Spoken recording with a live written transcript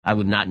I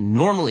would not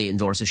normally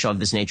endorse a show of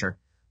this nature,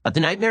 but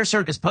the Nightmare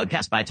Circus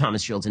podcast by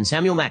Thomas Shields and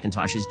Samuel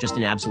McIntosh is just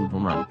an absolute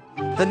home run.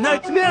 The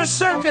Nightmare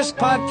Circus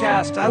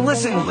podcast. I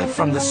listen to it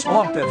from the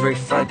swamp every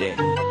Friday.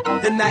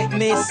 The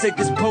Nightmare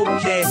Circus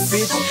podcast,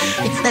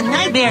 bitch. It's the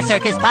Nightmare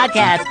Circus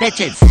podcast,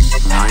 bitches.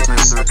 Nightmare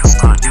Circus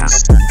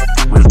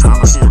podcast with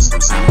Thomas Shields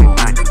and Samuel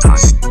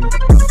McIntosh.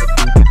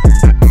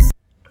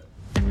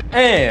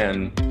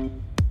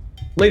 And,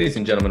 ladies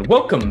and gentlemen,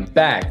 welcome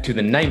back to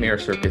the Nightmare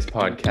Circus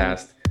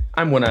podcast.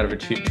 I'm one out of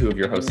two of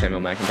your hosts,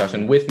 Samuel McIntosh,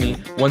 and with me,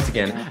 once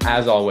again,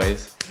 as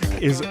always,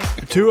 is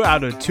 2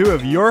 out of 2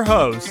 of your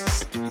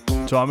hosts,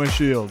 Thomas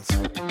Shields.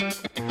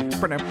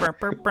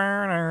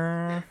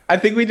 I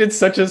think we did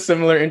such a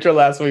similar intro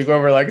last week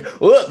where we're like,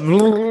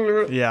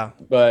 yeah.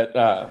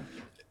 But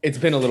it's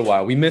been a little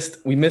while. We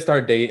missed our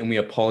date, and we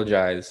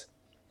apologize,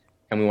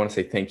 and we want to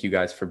say thank you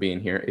guys for being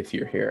here if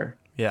you're here.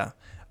 Yeah,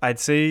 I'd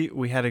say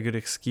we had a good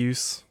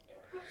excuse.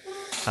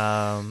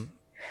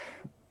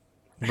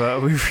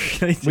 But we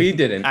really didn't. We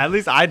didn't. At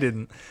least I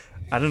didn't.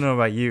 I don't know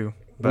about you.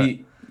 But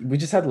we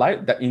just had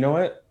life. That, you know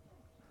what?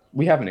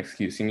 We have an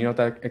excuse. And you know what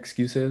that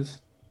excuse is?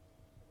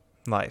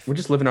 Life. We're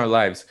just living our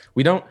lives.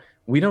 We don't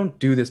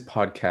do this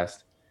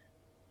podcast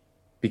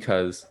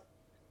because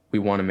we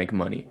want to make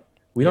money.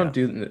 We don't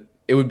do.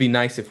 It would be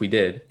nice if we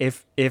did.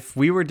 If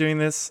we were doing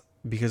this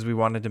because we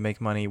wanted to make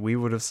money, we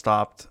would have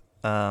stopped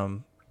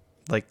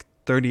like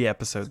 30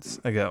 episodes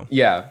ago.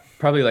 Yeah,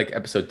 probably like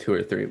episode 2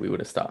 or 3 we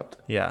would have stopped.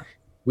 Yeah.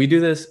 We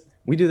do this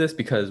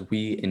because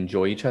we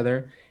enjoy each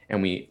other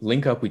and we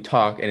link up, we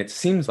talk, and it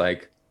seems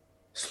like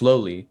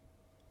slowly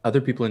other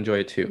people enjoy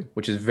it too,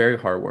 which is very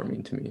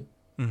heartwarming to me.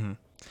 Mm-hmm.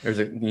 There's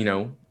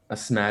a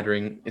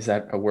smattering. Is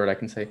that a word I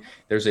can say?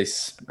 There's a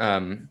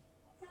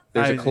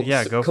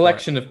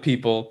collection of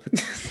people.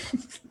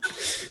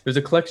 There's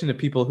a collection of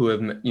people who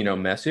have,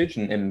 messaged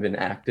and been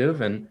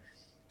active, and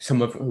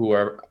some of who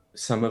are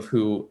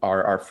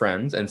our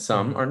friends and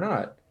some are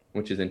not,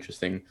 which is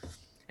interesting.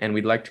 And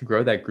we'd like to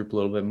grow that group a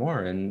little bit more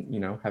and,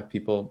 have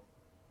people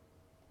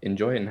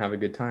enjoy it and have a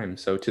good time.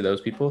 So to those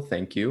people,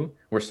 thank you.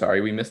 We're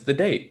sorry we missed the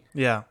date.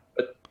 Yeah.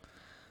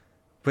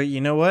 But you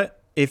know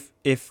what? If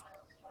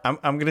I'm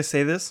going to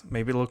say this,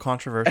 maybe a little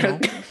controversial,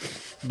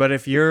 but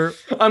if you're...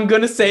 I'm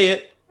going to say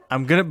it.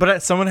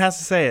 But someone has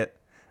to say it.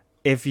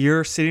 If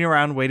you're sitting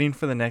around waiting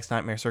for the next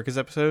Nightmare Circus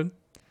episode,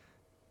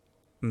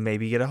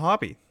 maybe get a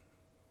hobby.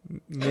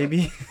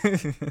 Maybe.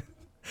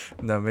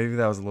 No, maybe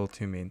that was a little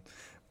too mean.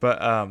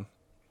 But,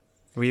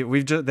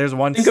 we've just there's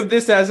one. Think of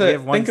this as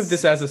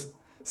a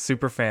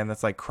super fan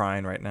that's like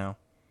crying right now.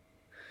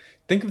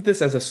 Think of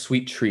this as a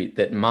sweet treat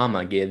that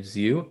Mama gives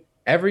you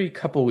every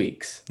couple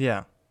weeks.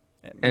 Yeah,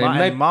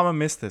 and Mama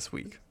missed this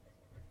week.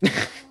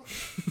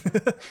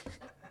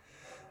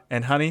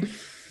 And honey,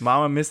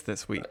 Mama missed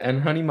this week.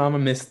 Mama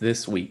missed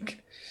this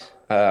week.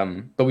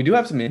 But we do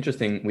have some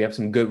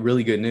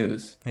really good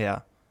news.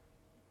 Yeah.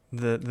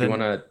 You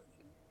want to?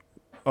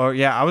 Oh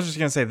yeah, I was just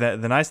gonna say that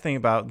the nice thing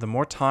about the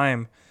more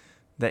time.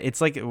 That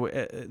it's like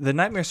the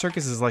Nightmare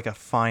Circus is like a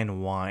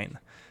fine wine,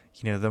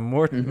 the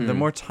more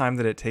time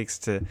that it takes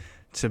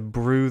to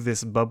brew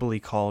this bubbly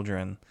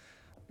cauldron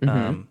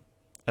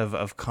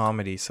of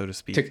comedy, so to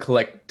speak. To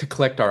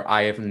collect our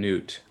eye of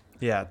newt.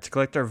 Yeah, to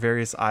collect our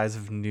various eyes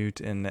of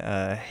newt and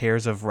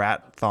hairs of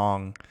rat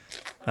thong.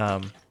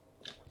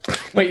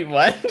 Wait,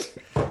 what?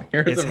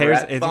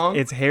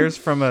 It's hairs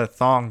from a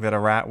thong that a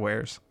rat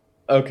wears.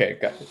 Okay,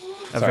 got it.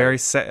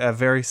 A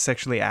very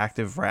sexually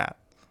active rat.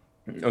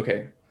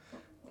 Okay.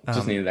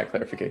 Just needed that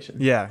clarification.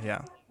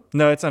 Yeah.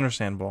 No, it's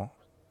understandable.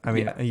 I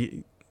mean,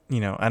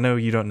 I know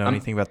you don't know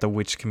anything about the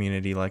witch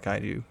community like I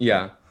do.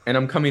 Yeah, and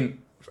I'm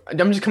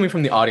just coming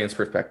from the audience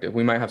perspective.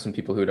 We might have some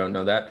people who don't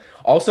know that.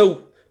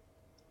 Also,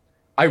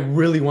 I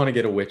really want to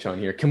get a witch on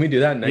here. Can we do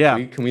that next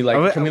week? Can we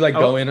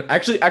go in?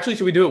 Actually,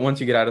 should we do it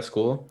once you get out of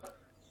school?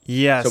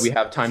 Yes. So we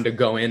have time to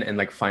go in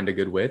and find a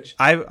good witch.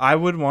 I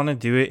would want to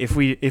do it if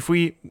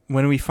we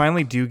when we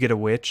finally do get a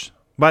witch.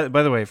 By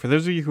the way, for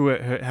those of you who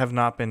have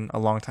not been a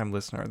long-time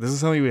listener, this is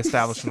something we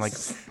established in the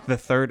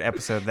 3rd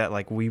episode that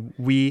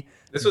we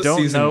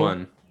don't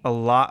know a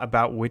lot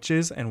about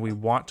witches and we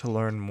want to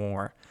learn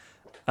more.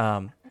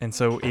 And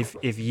so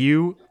if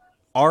you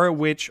are a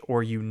witch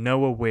or you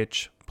know a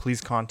witch,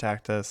 please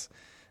contact us.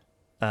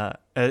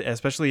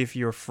 Especially if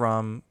you're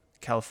from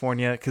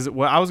California, because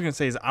what I was going to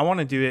say is I want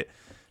to do it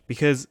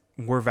because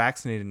we're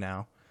vaccinated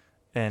now,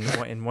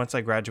 and once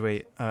I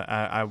graduate,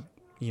 I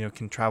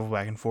can travel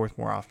back and forth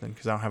more often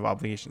because I don't have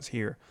obligations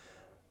here.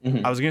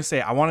 Mm-hmm. I was going to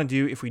say,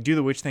 if we do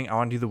the witch thing, I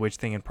want to do the witch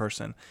thing in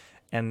person.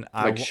 And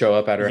show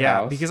up at her house?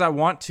 Yeah, because I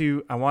want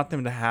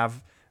them to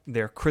have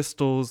their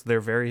crystals,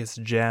 their various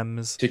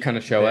gems. To kind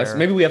of show us.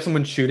 Maybe we have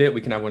someone shoot it. We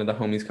can have one of the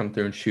homies come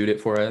through and shoot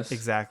it for us.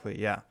 Exactly,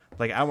 yeah.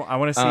 I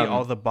want to see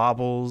all the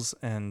baubles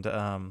and...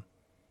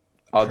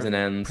 odds and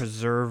ends.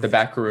 Preserve the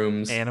back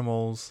rooms.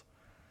 Animals.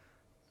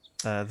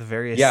 The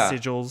various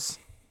sigils.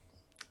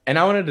 And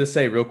I wanted to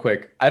say real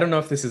quick, I don't know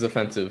if this is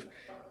offensive.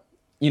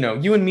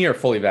 You and me are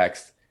fully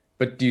vaxxed,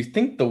 but do you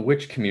think the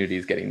witch community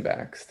is getting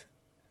vaxxed?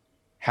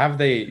 have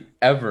they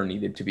ever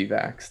needed to be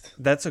vaxxed?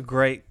 That's a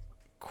great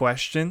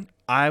question.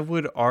 I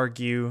would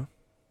argue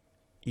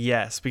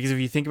yes, because if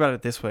you think about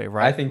it this way,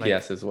 right? I think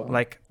yes as well.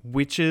 Like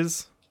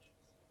witches.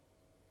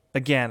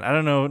 Again, I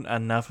don't know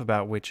enough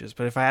about witches,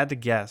 but if I had to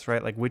guess,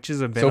 right? Like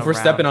witches have been So if we're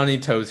around- stepping on any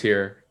toes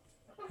here,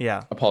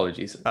 yeah.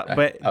 apologies.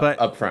 But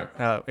up front.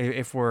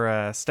 If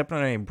we're stepping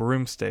on any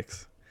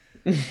broomsticks,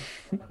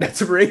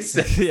 That's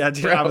racist. yeah,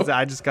 dude, bro.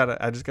 I just got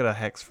a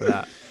hex for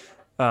that.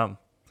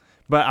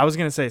 But I was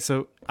gonna say,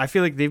 so I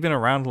feel like they've been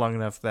around long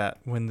enough that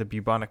when the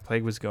bubonic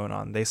plague was going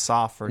on, they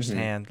saw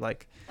firsthand,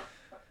 like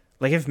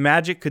if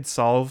magic could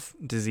solve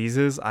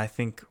diseases, I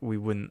think we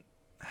wouldn't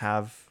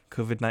have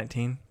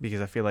COVID-19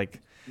 because I feel like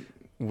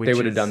They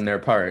would have done their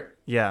part.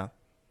 Yeah,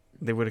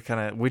 they would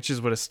have witches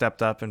would have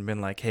stepped up and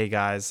been like, "Hey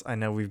guys, I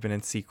know we've been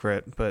in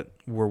secret, but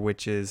we're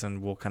witches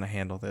and we'll kind of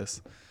handle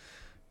this."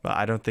 But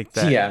I don't think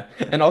that. Yeah,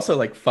 and also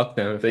like fuck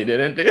them if they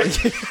didn't. Dude.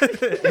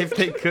 If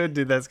they could,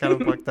 dude, that's kind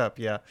of fucked up.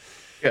 Yeah.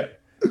 Yeah.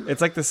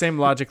 It's like the same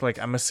logic. Like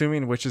I'm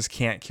assuming witches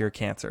can't cure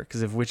cancer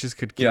because if witches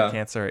could cure Yeah.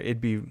 cancer, it'd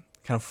be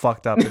kind of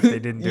fucked up if they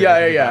didn't do Yeah,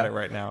 anything yeah, about yeah. it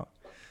right now.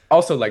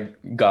 Also, like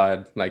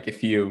God, like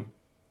if you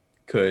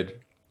could,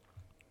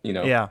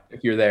 Yeah.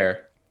 if you're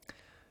there.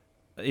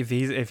 If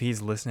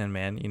he's listening,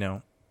 man,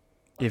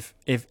 if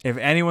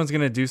anyone's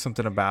gonna do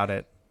something about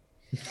it,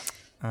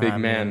 Big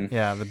man.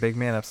 Yeah, the big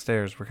man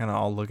upstairs. We're kind of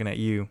all looking at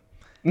you.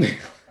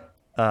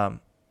 No,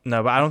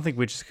 but I don't think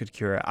witches could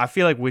cure it. I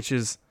feel like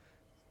witches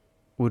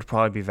would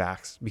probably be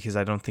vaxxed because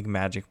I don't think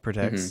magic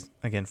protects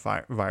against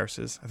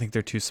viruses. I think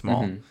they're too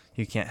small.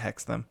 You can't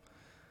hex them.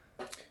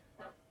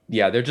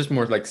 Yeah, they're just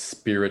more like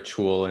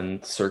spiritual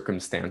and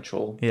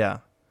circumstantial Yeah,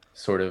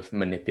 sort of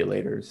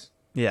manipulators.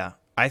 yeah.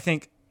 I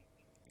think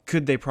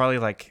could they probably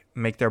like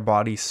make their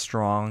body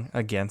strong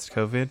against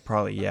COVID?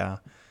 Probably, yeah.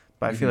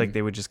 But I feel like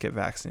they would just get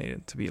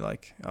vaccinated to be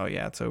like, oh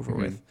yeah, it's over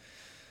with.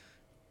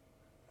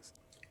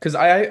 Because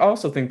I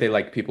also think they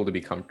like people to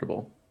be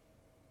comfortable.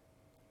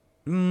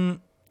 They want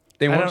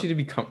don't- you to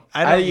be comfortable.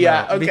 I don't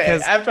Yeah, know, okay.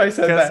 because- After I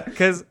said that.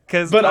 Because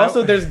But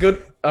also there's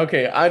good...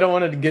 Okay, I don't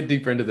want to get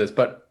deeper into this,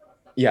 but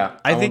yeah.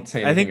 I won't think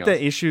say I think anything the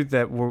else. issue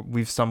that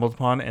we've stumbled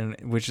upon, and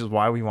which is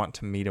why we want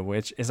to meet a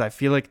witch, is I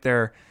feel like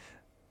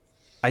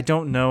I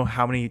don't know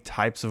how many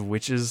types of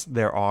witches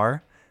there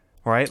are,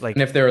 right? Like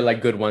And if there are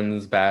like good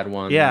ones, bad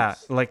ones. yeah,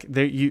 like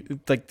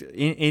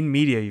in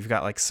media you've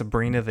got like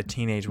Sabrina the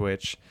Teenage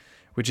Witch,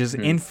 which is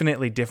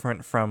infinitely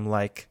different from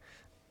like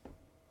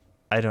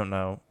I don't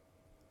know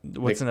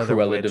what's Like another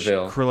Cruella witch? de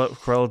Vil.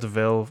 Cruella de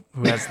Vil,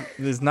 who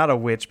is not a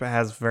witch but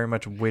has very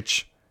much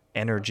witch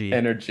energy.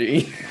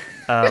 Energy.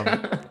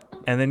 And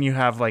then you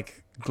have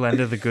like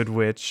Glenda the Good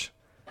Witch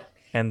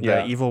and the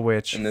Yeah. Evil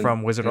Witch And then-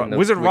 from Wizard and Oz. the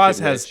Wizard of Oz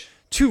Wicked has Witch.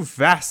 two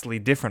vastly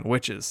different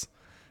witches,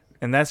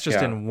 and that's just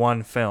Yeah. in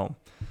one film.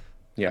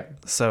 Yeah.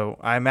 So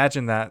I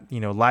imagine that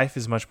life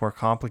is much more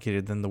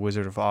complicated than the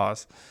Wizard of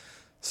Oz.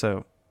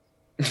 So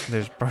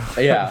there's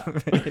probably Yeah.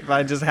 if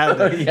I just had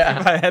to, Yeah.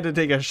 if I had to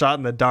take a shot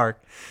in the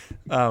dark.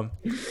 Much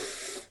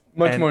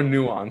And- more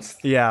nuanced.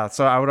 Yeah,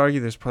 so I would argue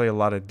there's probably a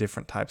lot of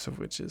different types of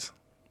witches.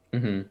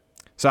 Mm-hmm.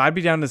 So I'd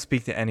be down to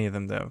speak to any of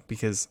them though,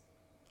 because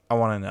I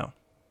want to know.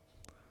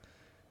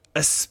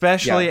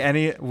 Especially Yeah.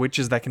 any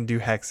witches that can do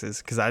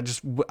hexes, because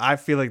I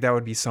feel like that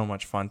would be so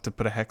much fun to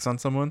put a hex on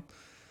someone.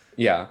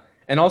 Yeah.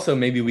 And also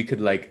maybe we could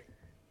like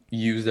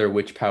use their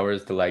witch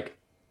powers to like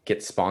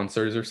get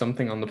sponsors or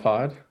something on the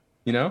pod,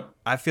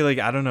 I feel like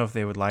I don't know if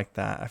they would like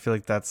that. I feel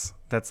like that's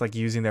like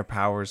using their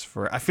powers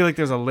for. I feel like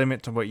there's a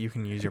limit to what you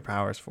can use your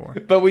powers for.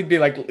 But we'd be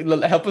like,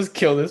 help us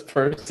kill this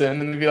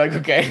person. And they'd be like,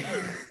 okay.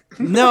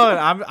 No,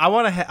 I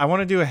want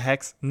to do a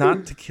hex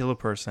not to kill a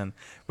person,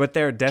 but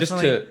there are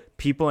definitely to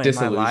people in my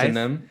Disillusion life.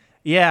 them.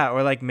 Yeah,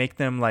 or like make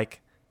them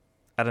like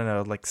I don't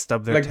know, like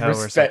stub their Like toe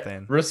or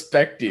something.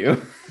 respect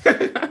you.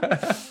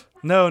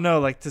 No,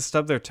 like to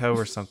stub their toe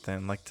or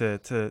something, like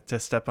to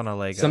step on a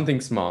Lego.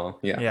 Something small.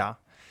 Yeah. Yeah,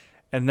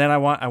 and then I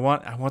want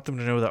them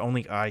to know that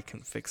only I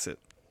can fix it,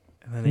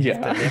 and then they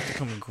have to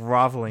come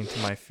groveling to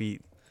my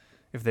feet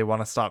if they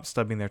want to stop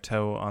stubbing their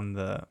toe on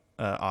the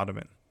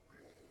ottoman.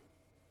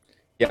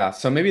 Yeah.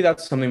 So maybe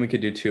that's something we could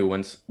do too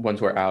once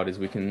we're out is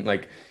we can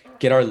like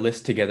get our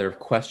list together of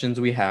questions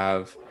we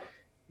have,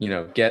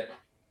 get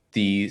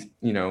these,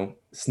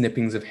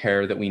 snippings of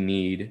hair that we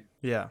need.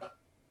 Yeah.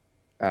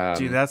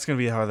 Dude, that's gonna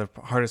be the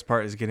hardest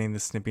part is getting the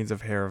snippings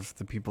of hair of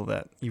the people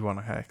that you want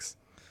to hex.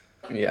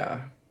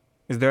 Yeah.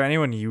 Is there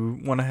anyone you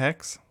want to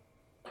hex?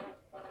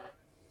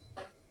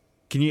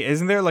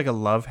 Isn't there like a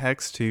love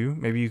hex too?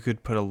 Maybe you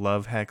could put a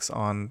love hex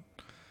on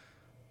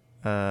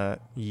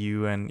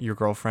you and your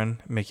girlfriend,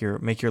 make your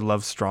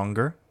love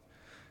stronger,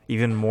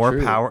 even more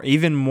True.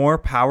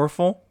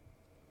 powerful.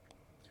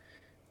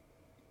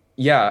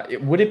 Yeah.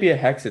 Would it be a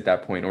hex at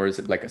that point, or is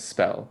it like a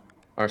spell?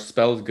 Are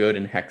spells good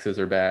and hexes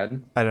are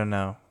bad? I don't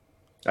know.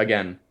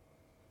 Again,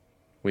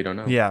 we don't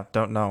know. Yeah,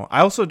 don't know.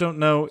 I also don't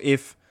know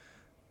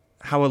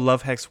how a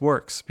love hex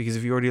works, because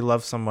if you already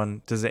love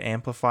someone, does it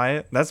amplify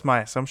it? That's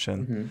my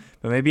assumption,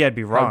 but maybe I'd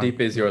be wrong. How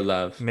deep is your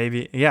love?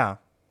 Maybe, yeah.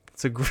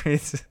 It's a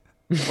great.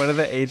 What are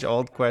the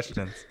age-old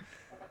questions?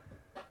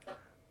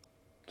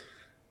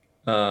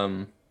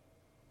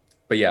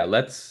 But yeah,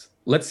 let's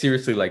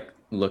seriously like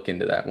look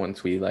into that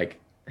once we like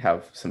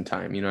have some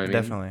time. You know what I mean?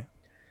 Definitely.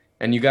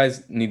 And you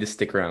guys need to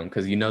stick around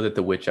because you know that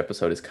the witch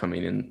episode is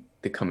coming in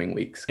the coming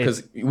weeks.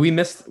 Because we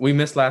missed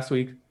last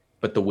week,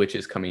 but the witch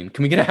is coming.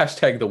 Can we get a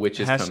hashtag the witch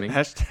is coming?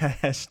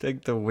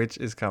 Hashtag the witch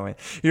is coming.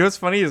 You know what's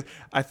funny is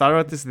I thought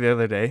about this the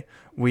other day.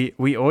 We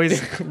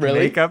always Really?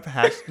 make up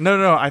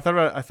No. I thought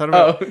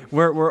about Oh.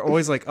 we're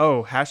always like,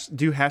 oh,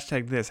 do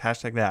hashtag this,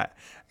 hashtag that,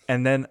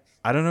 and then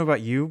I don't know about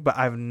you, but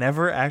I've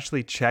never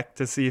actually checked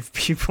to see if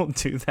people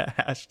do that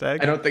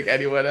hashtag. I don't think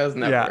anyone has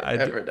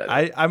ever done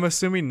it. I'm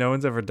assuming no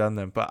one's ever done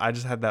them, but I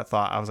just had that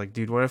thought. I was like,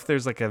 dude, what if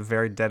there's like a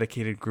very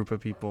dedicated group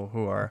of people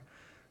who are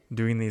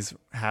doing these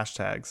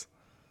hashtags,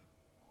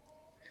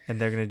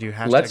 and they're gonna do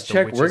hashtag. Let's the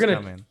check. witch We're is gonna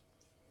coming.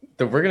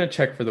 we're gonna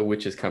check for the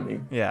witch is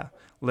coming. Yeah,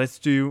 let's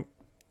do.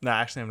 No,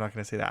 actually, I'm not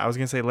gonna say that. I was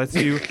gonna say let's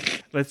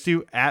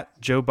do at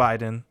Joe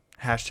Biden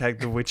hashtag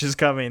the witch is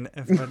coming.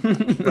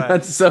 But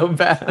That's so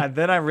bad. and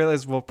then I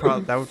realized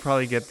that would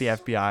probably get the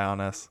FBI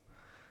on us.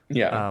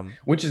 Yeah,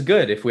 which is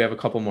good if we have a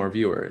couple more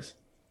viewers.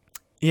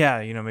 Yeah,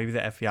 maybe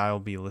the FBI will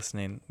be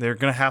listening. They're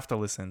gonna have to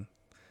listen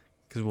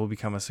because we'll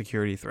become a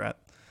security threat.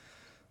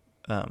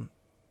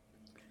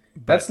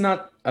 That's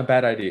not a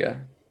bad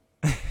idea.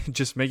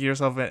 Just make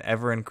yourself an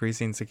ever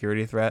increasing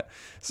security threat,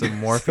 so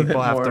more So that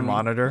people have to more-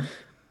 monitor.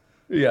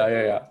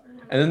 Yeah.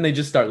 And then they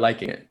just start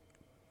liking it.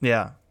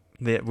 Yeah,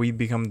 we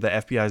become the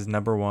FBI's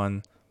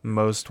 #1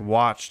 most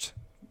watched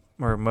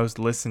or most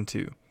listened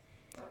to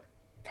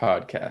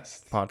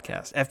Podcast.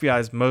 podcast.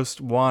 FBI's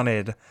most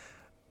wanted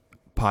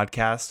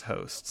podcast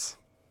hosts.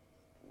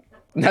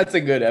 That's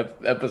a good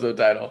episode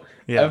title.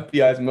 Yeah.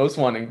 FBI's most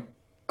wanting :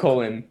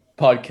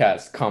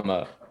 podcast,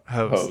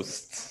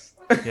 hosts.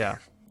 Yeah.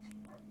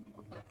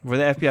 We're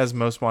the FBI's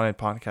most wanted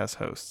podcast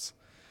hosts.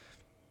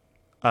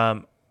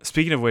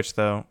 Speaking of which,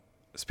 though,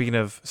 speaking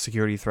of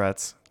security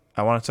threats,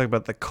 I want to talk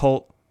about the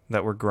cult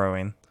that we're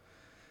growing.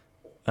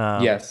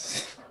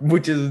 Yes.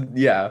 Which is,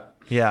 yeah.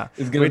 Yeah.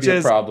 It's going to be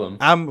a problem.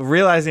 I'm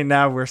realizing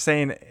now we're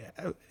saying,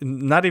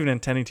 not even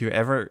intending to,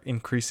 ever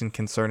increasing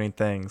concerning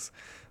things.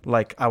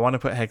 Like, I want to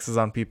put hexes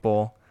on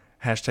people,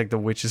 hashtag the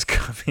witch is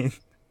coming.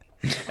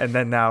 And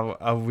then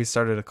now we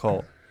started a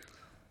cult.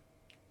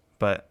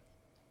 But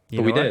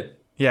But we did.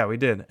 Yeah, we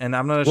did. And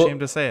I'm not Well- ashamed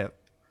to say it.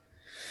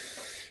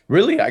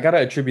 Really, I got to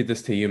attribute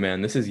this to you,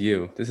 man. This is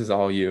you. This is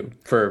all you.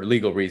 For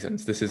legal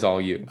reasons. This is all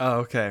you. Oh,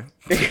 okay.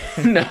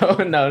 No.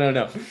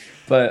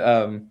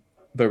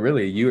 But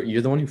really,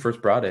 you're the one who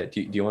first brought it.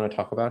 Do you want to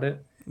talk about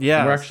it? Yeah.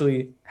 And we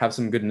actually have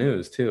some good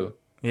news, too.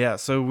 Yeah,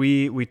 so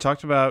we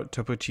talked about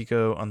Topo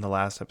Chico on the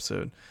last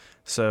episode.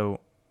 So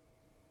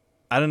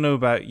I don't know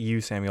about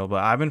you, Samuel,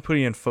 but I've been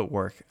putting in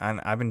footwork and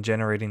I've been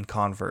generating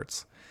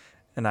converts.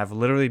 And I've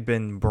literally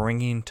been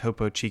bringing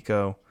Topo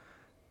Chico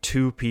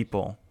to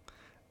people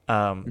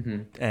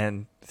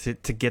and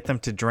to get them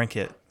to drink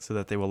it so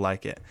that they will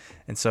like it.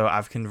 And so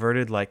I've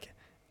converted like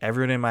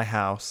everyone in my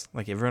house,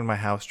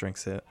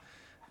 drinks it.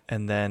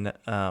 And then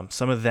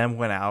some of them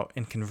went out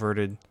and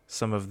converted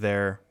some of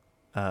their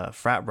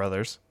frat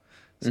brothers.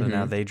 So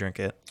now they drink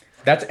it.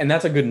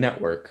 That's a good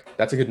network.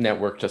 That's a good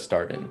network to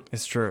start in.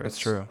 It's true. It's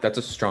true. That's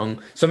a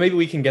strong. So maybe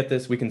we can get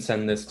this. We can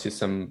send this to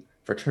some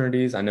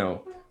fraternities. I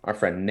know our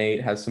friend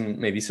Nate has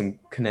some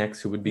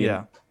connects who would be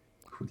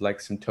who'd like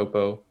some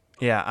Topo.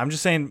 Yeah, I'm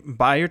just saying,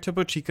 buy your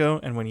Topo Chico,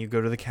 and when you go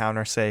to the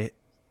counter, say,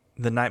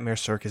 "The Nightmare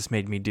Circus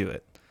made me do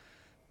it,"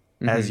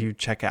 as you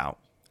check out,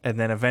 and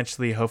then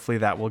eventually, hopefully,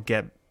 that will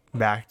get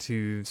back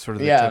to sort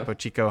of the Topo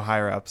Chico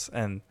higher ups,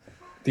 and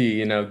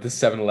the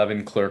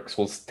 7-Eleven clerks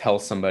will tell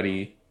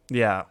somebody.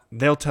 Yeah,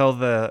 they'll tell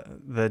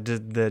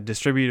the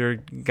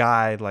distributor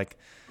guy, like,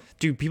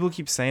 dude, people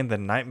keep saying the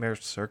Nightmare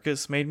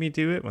Circus made me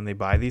do it when they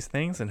buy these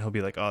things, and he'll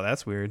be like, oh,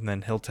 that's weird, and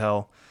then he'll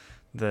tell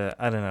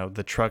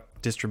the truck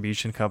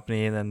distribution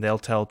company, and then they'll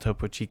tell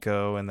Topo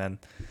Chico, and then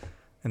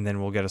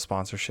we'll get a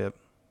sponsorship,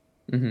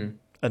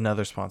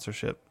 another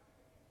sponsorship.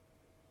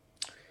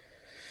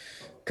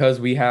 Because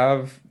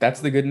that's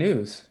the good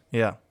news.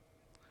 Yeah,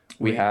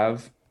 We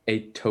have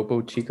a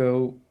Topo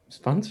Chico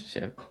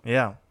sponsorship.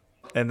 yeah,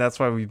 and that's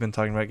why we've been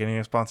talking about getting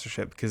a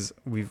sponsorship, because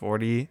we've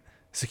already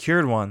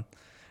secured one,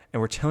 and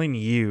we're telling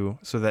you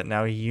so that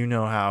now you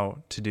know how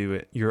to do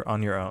it. You're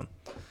on your own.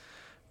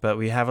 But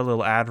we have a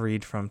little ad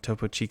read from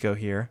Topo Chico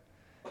here.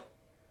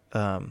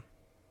 So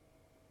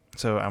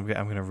I'm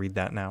going to read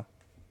that now.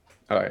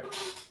 All right,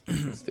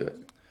 let's do it.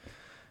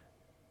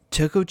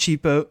 Topo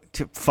Chico.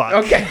 Fuck.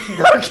 Okay.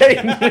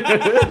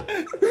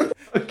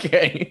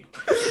 Okay.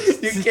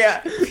 You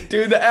can't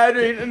do the ad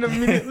read and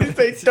immediately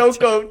say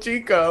Topo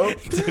Chico.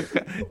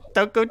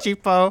 Topo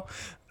Chico.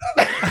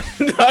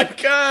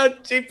 Topo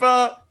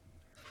Chico.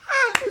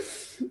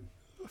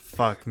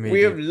 Fuck me.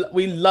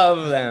 We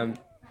love them.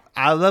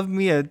 I love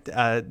me a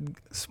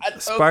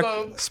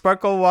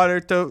sparkle water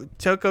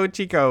Topo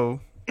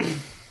Chico.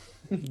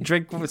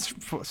 Drink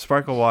with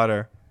sparkle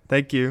water.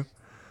 Thank you.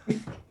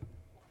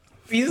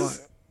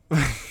 Please.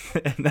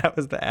 And that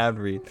was the ad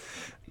read.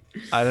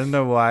 I don't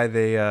know why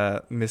they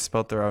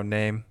misspelled their own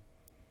name.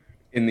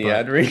 In the But-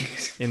 ad read.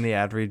 in the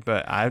ad read,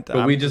 but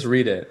But we just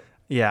read it.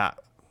 yeah,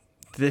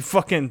 they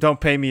fucking don't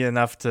pay me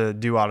enough to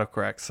do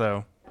autocorrect,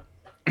 so.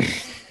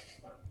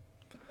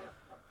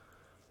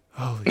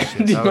 Holy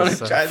shit! Do you that want was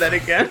to so- try that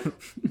again?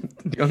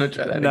 Do you want to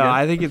try that No, again?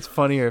 I think it's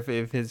funnier if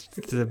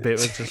the bit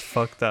was just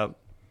fucked up.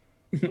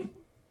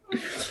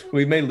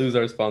 We may lose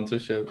our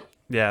sponsorship.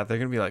 Yeah, they're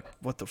gonna be like,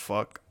 "What the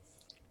fuck?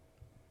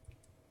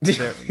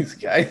 There- These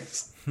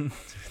guys.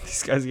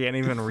 These guys can't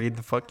even read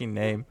the fucking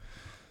name."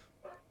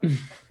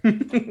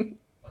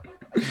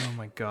 Oh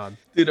my god.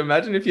 Dude,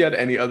 imagine if you had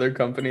any other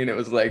company and it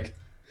was like,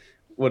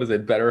 what is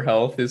it? Better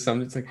Health is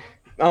something. It's like,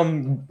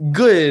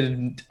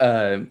 good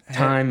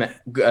time,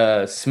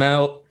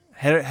 smell.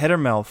 Header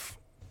Melf.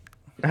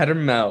 Header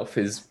Mouth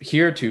is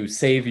here to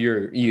save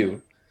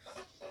you.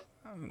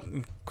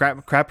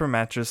 Crapper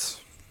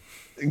mattress.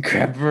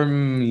 Crap for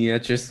me, yeah,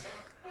 just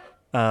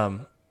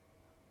Dude,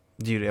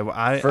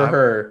 for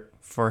her.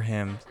 for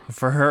him,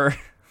 for her.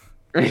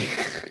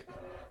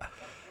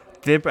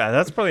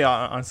 That's probably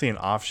honestly an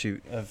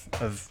offshoot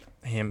of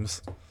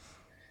hymns.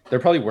 They're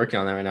probably working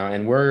on that right now,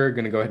 and we're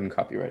gonna go ahead and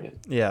copyright it.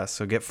 Yeah,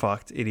 so get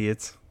fucked,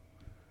 idiots.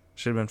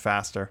 Should have been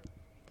faster.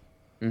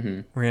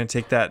 Mm-hmm. We're gonna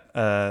take that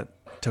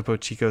Topo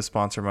Chico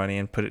sponsor money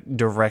and put it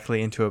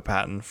directly into a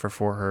patent for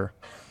her.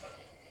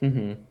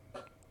 Mm-hmm.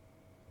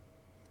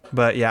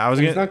 But yeah, I was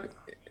It's gonna. not.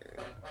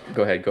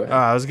 Go ahead.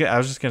 I was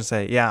just gonna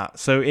say, yeah.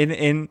 So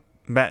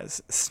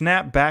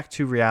snap back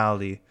to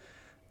reality.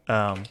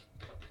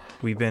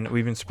 We've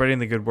been spreading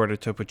the good word of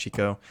Topo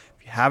Chico.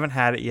 If you haven't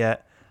had it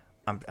yet,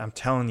 I'm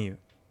telling you,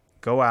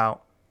 go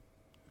out,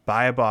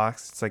 buy a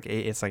box. It's like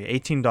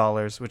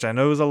 $18, which I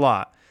know is a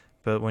lot,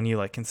 but when you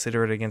like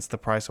consider it against the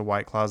price of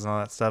White Claws and all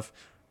that stuff,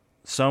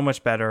 so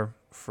much better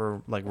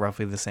for like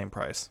roughly the same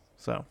price.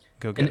 So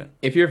go get And it.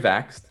 if you're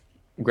vaxxed,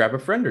 grab a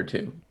friend or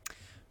two.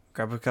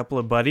 Grab a couple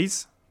of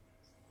buddies,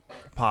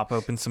 pop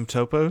open some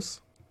topos.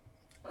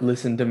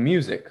 Listen to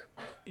music.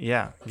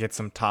 Yeah, get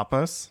some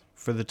tapas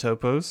for the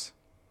topos.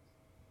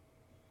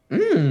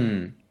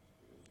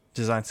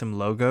 Design some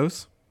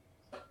logos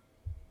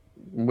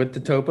With the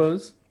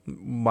topos.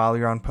 while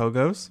you're on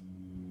Pogos.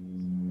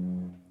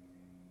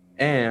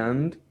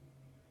 And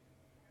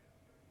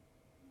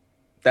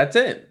that's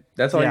it.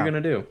 That's all Yeah. you're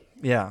gonna do.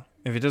 Yeah,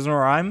 if it doesn't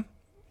rhyme,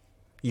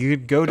 you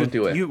could go to Don't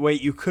do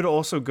it. You could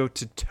also go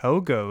to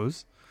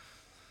Togo's,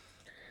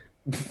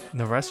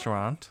 the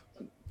restaurant.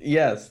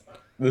 Yes,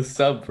 the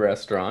sub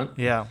restaurant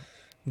Yeah,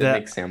 that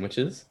makes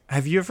sandwiches.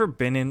 Have you ever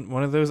been in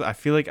one of those? I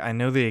feel like I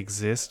know they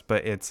exist,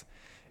 but it's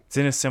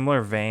in a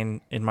similar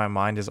vein in my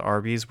mind as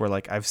Arby's, where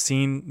like I've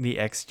seen the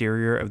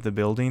exterior of the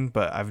building,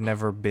 but I've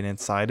never been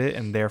inside it,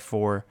 and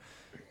therefore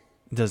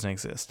it doesn't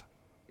exist.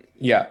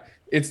 Yeah,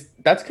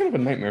 that's kind of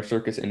a nightmare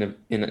circus in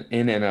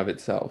and of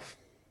itself.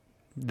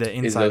 The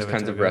inside Is those of a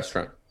kinds of Togo's.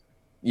 restaurant.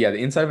 Yeah,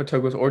 the inside of a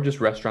Togo's, or just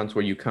restaurants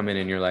where you come in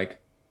and you're like,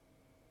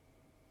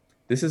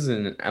 this is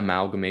an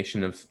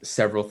amalgamation of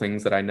several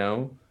things that I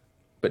know,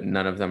 but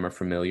none of them are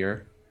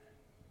familiar.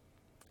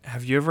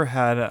 Have you ever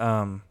had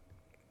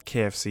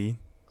KFC?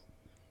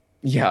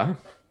 Yeah.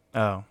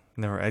 Oh,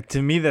 never.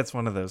 To me, that's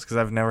one of those because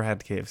I've never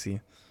had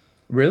KFC.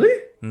 Really?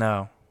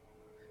 No.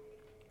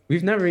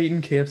 We've never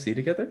eaten KFC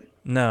together?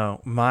 No,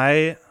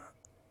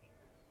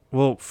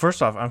 well,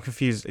 first off, I'm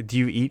confused. Do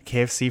you eat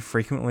KFC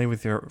frequently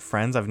with your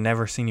friends? I've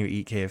never seen you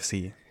eat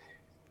KFC.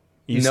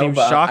 You No, seem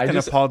but shocked I and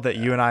just- appalled that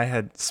you and I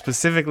had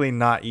specifically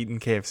not eaten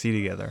KFC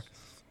together.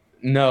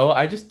 No,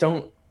 I just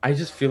don't. I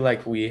just feel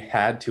like we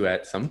had to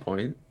at some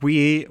point.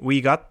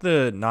 We got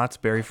the Knott's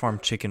Berry Farm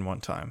chicken one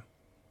time.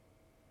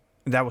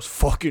 That was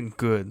fucking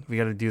good. We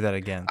got to do that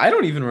again. I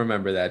don't even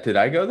remember that. Did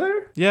I go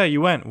there? Yeah,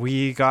 you went.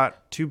 We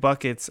got 2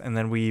 buckets and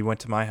then we went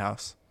to my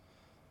house.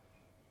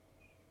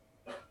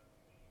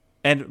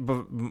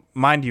 And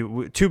mind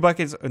you, 2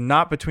 buckets,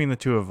 not between the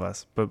 2 of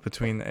us, but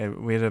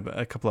between we had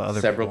a couple of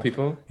other Several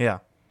people? Yeah.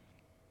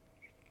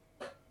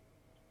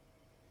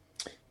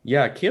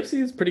 Yeah,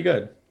 KFC is pretty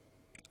good.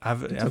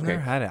 I've okay. never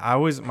had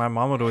it. My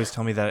mom would always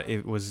tell me that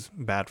it was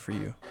bad for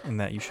you and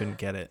that you shouldn't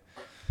get it.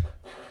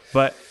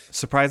 But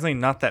surprisingly,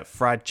 not that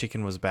fried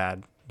chicken was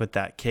bad, but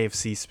that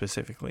KFC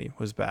specifically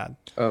was bad.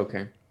 Oh,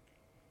 okay.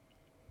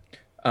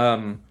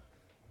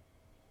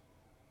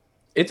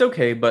 It's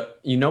okay, but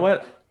you know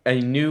what? A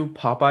new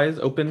Popeyes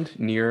opened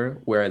near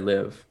where I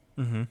live.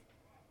 Mm-hmm.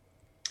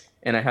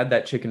 And I had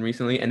that chicken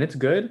recently, and it's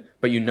good.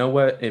 But you know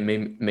what it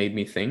made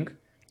me think?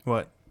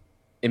 What?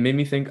 It made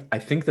me think, I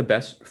think the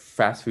best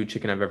fast food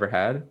chicken I've ever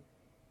had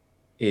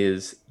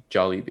is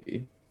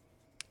Jollibee.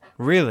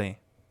 Really?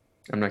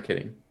 I'm not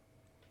kidding.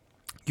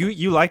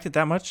 You liked it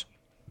that much?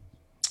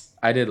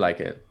 I did like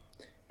it.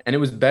 And it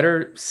was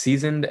better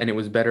seasoned and it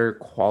was better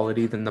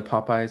quality than the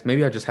Popeyes.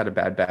 Maybe I just had a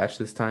bad batch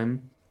this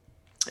time.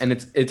 And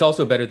it's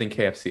also better than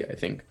KFC, I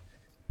think.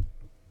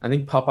 I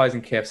think Popeyes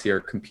and KFC are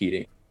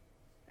competing.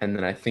 And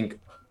then I think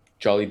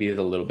Jollibee is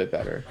a little bit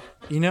better.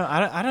 You know,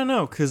 I don't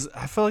know, because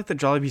I felt like the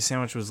Jollibee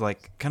sandwich was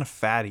like kind of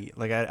fatty.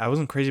 Like I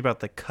wasn't crazy about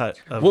the cut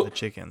of Well, the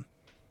chicken.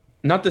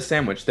 Not the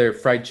sandwich, they're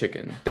fried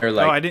chicken. They're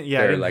like I didn't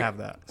they're have like,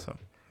 that. So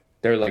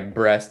They're like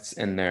breasts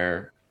and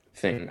they're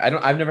thing.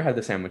 I've never had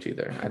the sandwich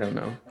either. I don't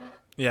know.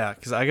 Yeah,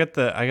 because I got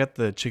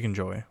the Chicken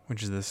Joy,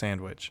 which is the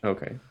sandwich.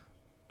 Okay.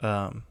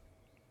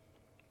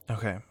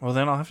 Okay. Well,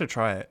 then I'll have to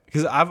try it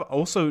because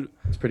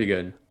It's pretty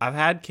good. I've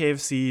had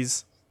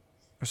KFC's,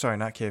 or sorry,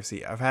 not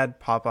KFC. I've had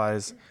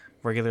Popeyes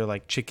regular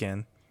like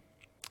chicken.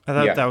 I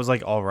thought that was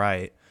like all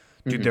right.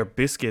 Dude, their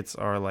biscuits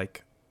are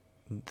like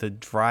the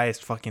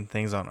driest fucking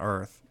things on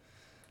earth.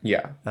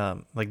 Yeah.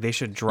 Like they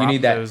should drop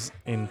those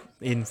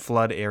in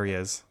flood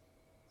areas.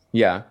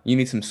 Yeah. You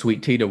need some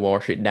sweet tea to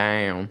wash it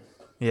down.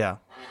 Yeah.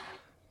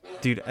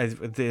 Dude,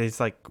 it's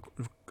like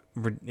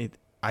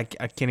I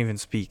can't even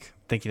speak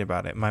thinking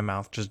about it. My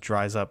mouth just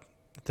dries up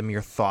at the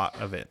mere thought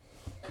of it.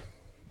 But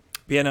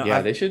yeah, no,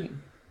 yeah, they should.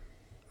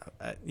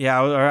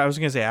 Yeah, I was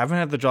gonna say I haven't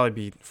had the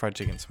Jollibee fried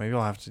chicken, so maybe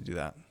I'll have to do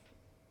that.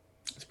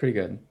 It's pretty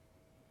good.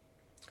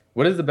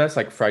 What is the best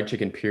like fried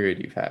chicken period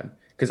you've had?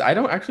 Because I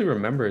don't actually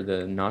remember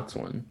the Knott's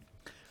one.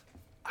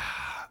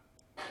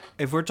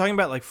 If we're talking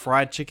about like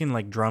fried chicken,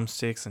 like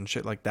drumsticks and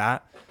shit like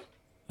that,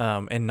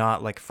 and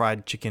not like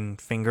fried chicken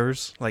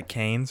fingers, like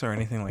Cane's or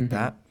anything like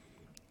that,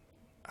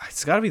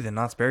 it's got to be the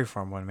Knott's Berry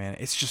Farm one, man.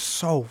 It's just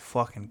so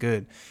fucking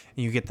good.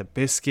 And you get the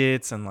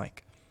biscuits and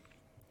like,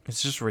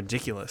 it's just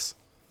ridiculous.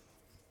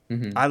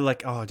 I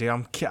like, oh dude,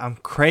 I'm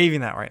craving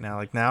that right now.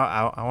 Like now,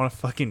 I want to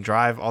fucking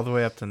drive all the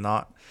way up to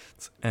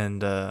Knott's and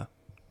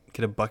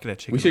get a bucket of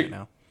chicken right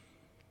now.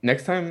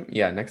 Next time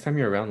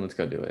you're around, let's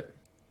go do it.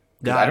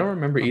 Yeah, I don't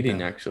remember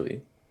eating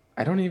actually.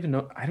 I don't even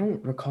know. I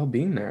don't recall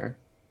being there,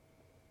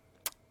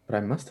 but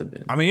I must have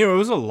been. I mean, it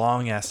was a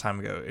long ass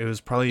time ago. It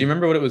was probably. Do you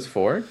remember what it was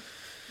for?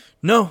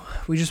 No,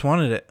 we just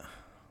wanted it.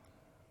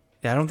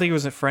 Yeah, I don't think it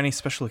was for any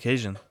special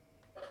occasion.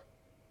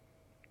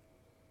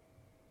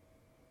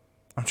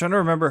 I'm trying to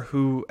remember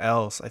who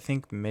else. I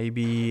think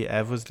maybe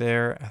Ev was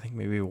there. I think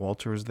maybe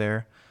Walter was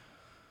there.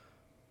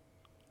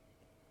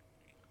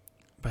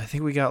 But I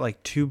think we got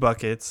like 2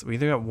 buckets. We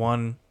either got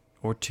 1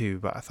 or 2,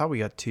 but I thought we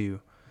got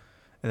 2.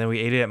 And then we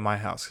ate it at my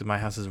house because my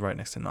house is right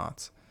next to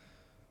Knott's.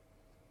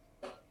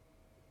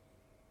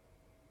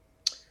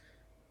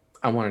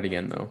 I want it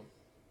again though.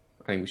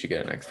 I think we should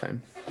get it next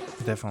time.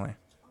 Definitely.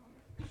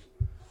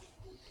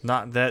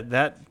 Not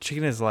that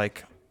chicken is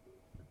like,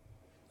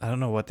 I don't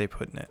know what they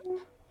put in it.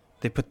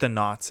 They put the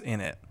Knott's in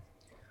it.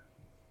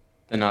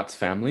 The Knott's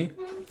family?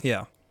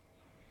 Yeah.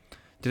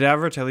 Did I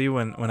ever tell you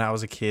when I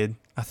was a kid,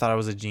 I thought I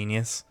was a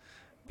genius?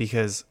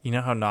 Because you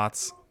know how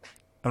Knott's,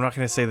 I'm not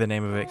going to say the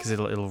name of it because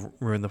it'll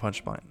ruin the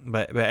punchline.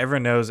 But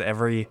everyone knows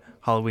every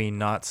Halloween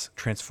Knott's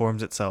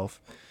transforms itself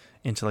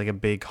into like a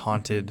big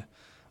haunted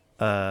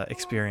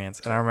experience.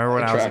 And I remember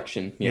when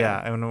Attraction,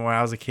 and when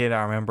I was a kid,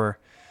 I remember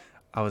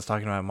I was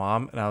talking to my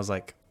mom and I was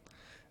like,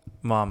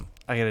 Mom,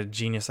 I got a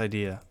genius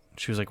idea.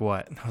 She was like,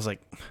 what? And I was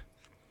like,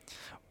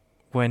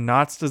 when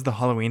Knott's does the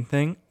Halloween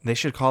thing, they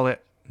should call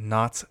it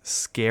Knott's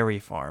Scary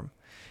Farm.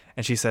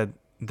 And she said,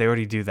 they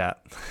already do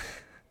that.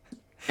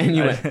 And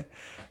you went,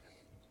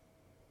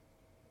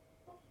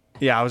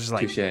 yeah, I was just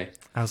like, touche.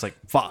 I was like,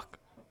 fuck.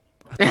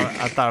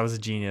 I thought I was a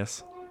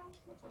genius.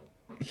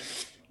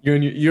 You're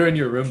in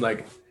your room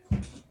like,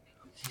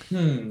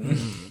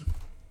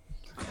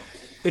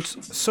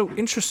 It's so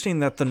interesting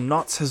that the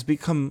Knott's has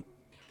become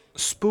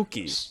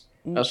spooky.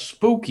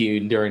 spooky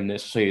during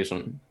this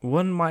season.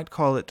 One might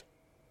call it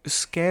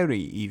scary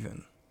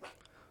even.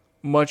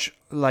 Much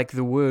like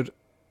the word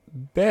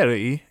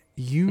berry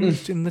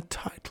used in the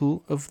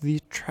title of the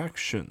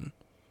attraction.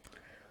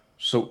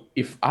 So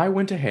if I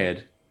went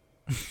ahead,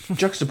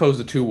 juxtaposed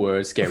the 2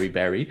 words, scary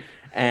berry,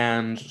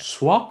 and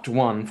swapped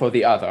one for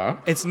the other.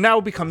 It's now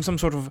become some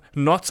sort of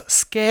Knott's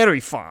Scary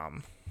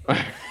Farm.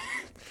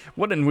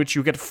 One in which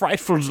you get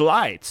frightful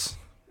delights.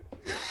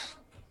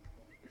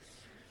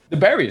 The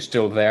berry is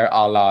still there,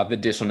 a la the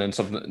dissonance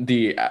of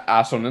the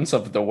assonance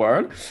of the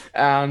word,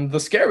 and the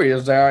scary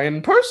is there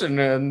in person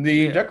in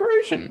the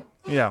decoration.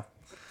 Yeah.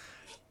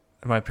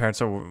 My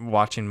parents are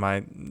watching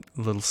my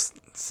little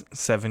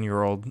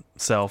 7-year-old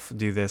self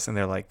do this, and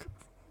they're like,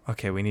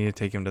 "Okay, we need to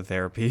take him to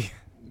therapy."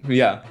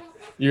 Yeah,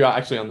 you're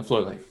actually on the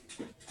floor like.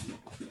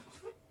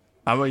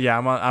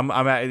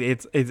 I'm at,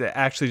 it's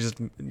actually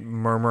just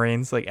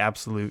murmurings, like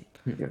absolute.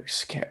 You're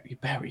scary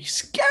berry.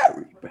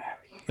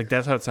 Like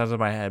that's how it sounds in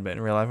my head, but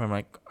in real life, I'm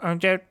like,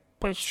 Dad,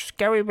 please,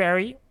 Scary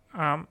Berry.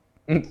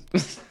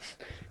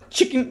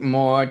 Chicken,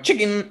 more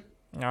chicken.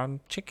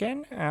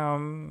 Chicken.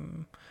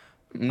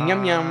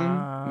 Yum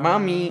yum,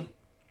 mommy.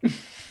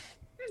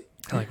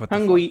 Like what? The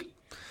Hungry. fuck?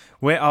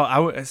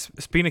 Wait,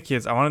 speaking of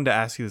kids, I wanted to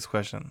ask you this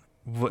question.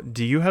 What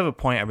do you have a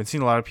point? I've been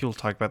seeing a lot of people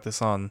talk about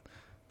this on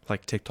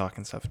like TikTok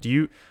and stuff.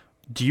 Do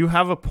you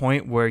have a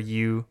point where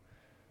you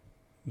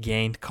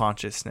gained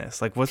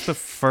consciousness? Like what's the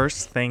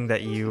first thing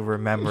that you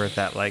remember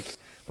that like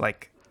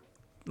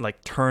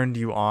turned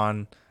you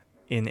on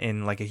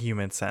in like a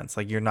human sense?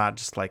 Like you're not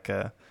just like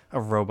a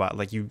robot.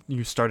 Like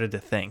you started to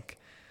think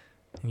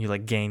and you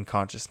like gained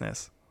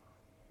consciousness.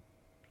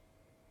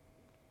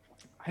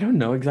 I don't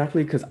know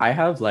exactly because I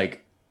have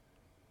like.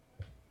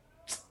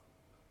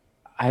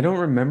 I don't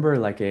remember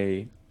like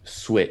a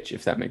switch,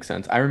 if that makes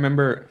sense. I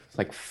remember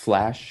like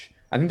flash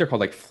I think they're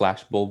called like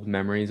flashbulb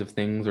memories of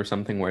things or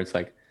something, where it's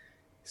like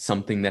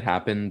something that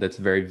happened that's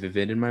very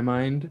vivid in my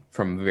mind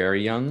from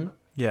very young.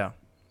 Yeah.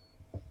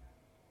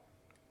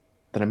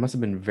 That I must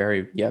have been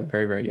very,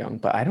 very young,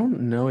 but I don't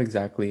know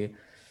exactly.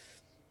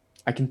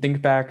 I can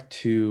think back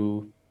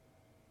to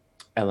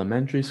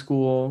elementary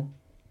school.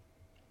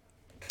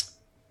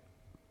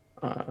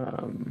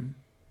 I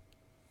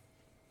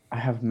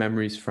have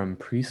memories from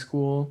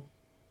preschool.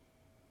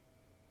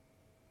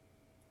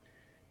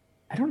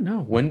 I don't know.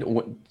 When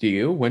do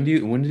you? When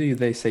do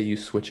they say you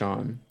switch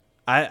on?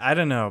 I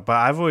don't know, but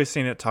I've always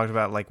seen it talked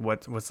about like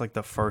what's like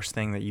the first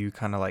thing that you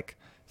kind of like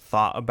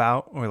thought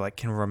about or like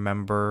can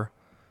remember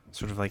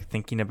sort of like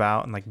thinking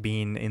about and like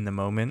being in the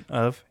moment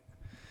of.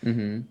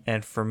 Mm-hmm.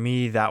 And for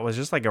me, that was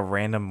just like a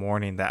random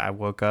morning that I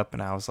woke up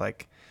and I was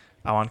like,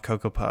 I want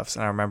Cocoa Puffs.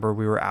 And I remember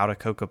we were out of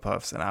Cocoa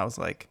Puffs and I was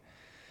like,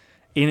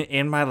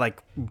 in my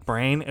like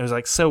brain, it was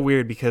like so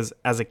weird because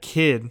as a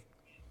kid,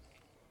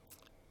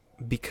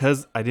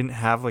 because I didn't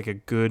have like a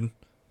good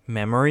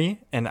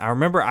memory, and I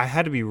remember I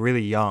had to be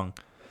really young.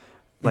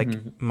 Like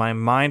my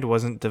mind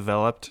wasn't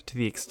developed to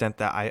the extent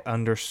that I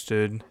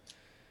understood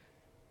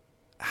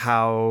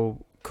how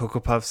Cocoa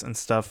Puffs and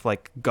stuff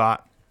like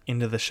got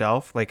into the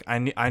shelf. Like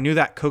I knew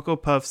that Cocoa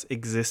Puffs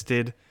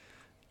existed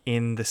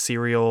in the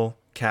cereal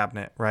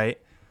cabinet, right?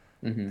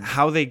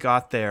 How they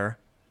got there,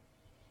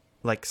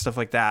 like stuff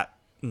like that,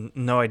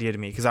 no idea to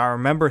me. Because I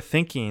remember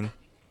thinking,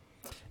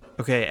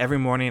 okay, every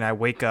morning I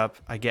wake up,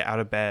 I get out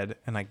of bed,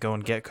 and I go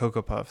and get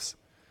Cocoa Puffs,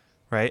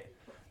 right?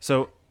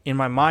 So in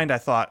my mind, I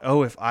thought,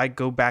 oh, if I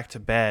go back to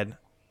bed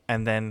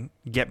and then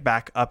get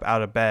back up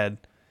out of bed,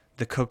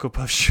 the Cocoa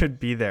Puffs should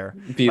be there.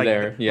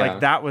 Like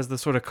that was the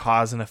sort of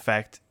cause and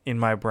effect in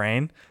my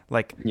brain.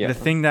 Like the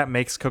thing that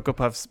makes Cocoa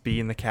Puffs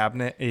be in the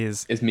cabinet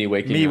is me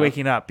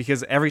waking up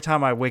because every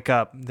time I wake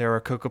up, there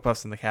are Cocoa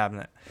Puffs in the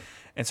cabinet.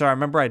 And so I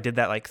remember I did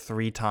that like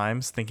 3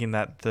 times thinking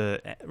that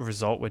the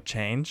result would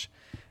change.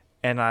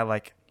 And I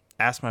like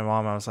asked my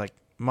mom, I was like,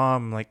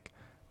 Mom, like,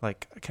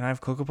 can I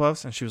have Cocoa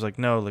Puffs? And she was like,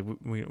 no, like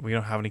we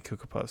don't have any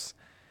Cocoa Puffs.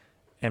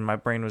 And my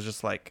brain was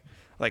just like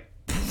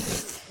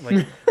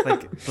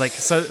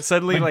so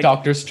suddenly like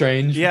Doctor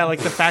Strange. Yeah, like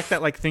the fact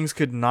that like things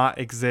could not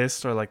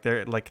exist or like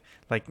they're like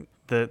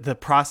the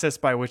process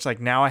by which like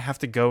now I have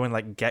to go and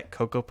like get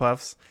Cocoa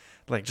Puffs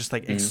like just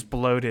like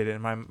exploded,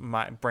 and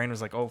my brain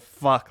was like, oh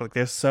fuck, like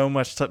there's so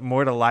much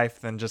more to life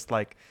than just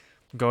like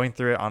going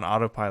through it on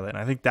autopilot. And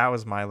I think that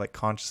was my like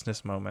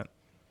consciousness moment.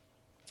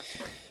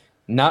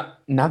 Now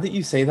that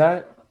you say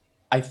that,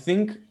 I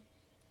think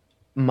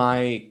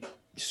my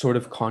sort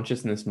of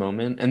consciousness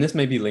moment, and this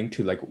may be linked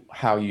to like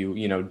how you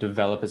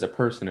develop as a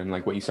person and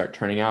like what you start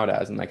turning out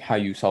as and like how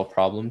you solve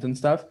problems and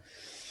stuff.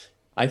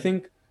 I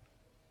think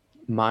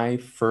my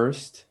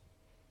first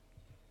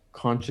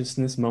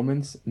consciousness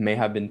moments may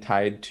have been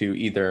tied to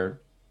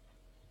either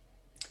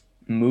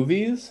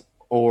movies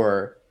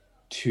or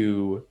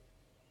to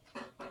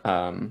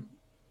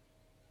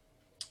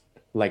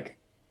like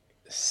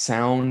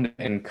sound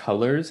and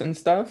colors and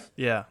stuff.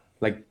 Yeah.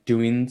 Like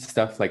doing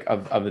stuff like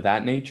of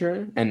that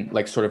nature and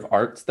like sort of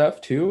art stuff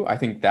too. I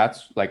think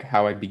that's like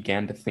how I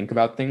began to think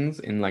about things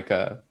in like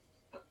a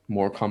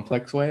more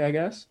complex way, I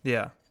guess.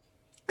 Yeah.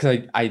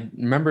 Because I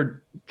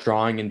remember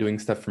drawing and doing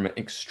stuff from an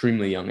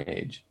extremely young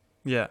age.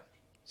 Yeah.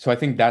 So I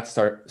think that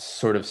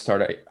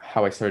started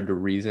how I started to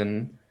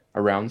reason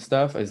around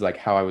stuff, is like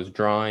how I was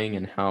drawing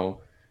and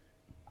how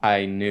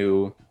I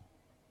knew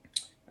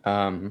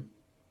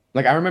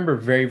like I remember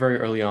very, very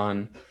early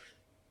on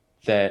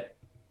that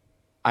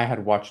I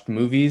had watched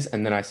movies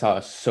and then I saw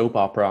a soap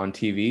opera on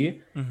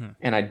TV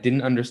and I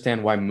didn't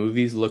understand why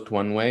movies looked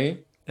one way,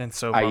 and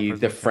soap i.e.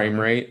 the frame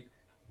rate,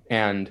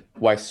 and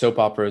why soap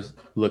operas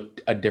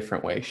looked a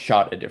different way,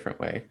 shot a different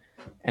way.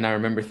 And I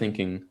remember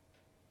thinking,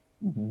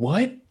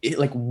 what is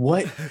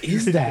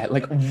that?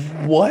 Like,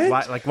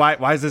 what?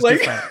 Why is this like,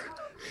 different?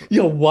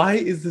 Yo, why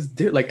is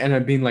this like, and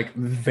I'm being like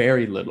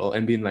very little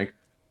and being like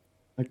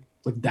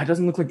that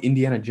doesn't look like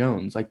Indiana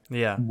Jones. Like,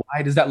 yeah.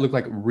 Why does that look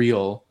like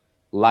real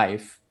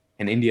life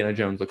and Indiana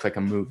Jones looks like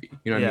a movie?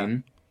 You know what I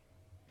mean?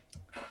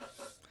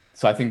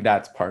 So I think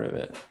that's part of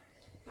it.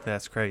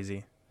 That's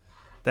crazy.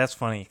 That's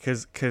funny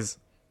because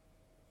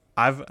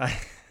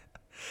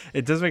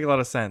it does make a lot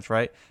of sense,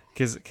 right?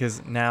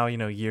 Because now,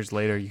 years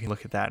later, you can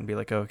look at that and be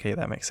like, oh, okay,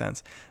 that makes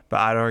sense.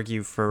 But I'd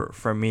argue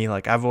for me,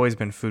 like I've always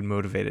been food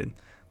motivated.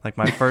 Like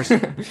my first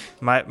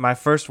my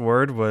first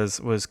word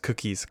was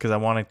cookies, because I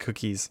wanted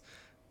cookies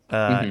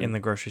in the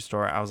grocery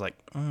store. I was like,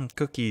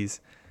 cookies.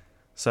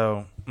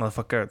 So,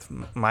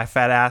 motherfucker, my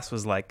fat ass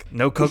was like,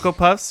 no Cocoa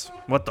Puffs?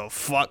 What the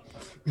fuck?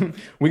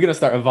 We gotta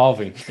start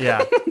evolving.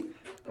 Yeah.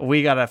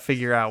 We gotta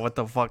figure out what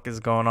the fuck is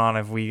going on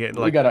if we get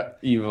like... We gotta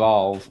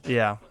evolve.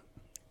 Yeah.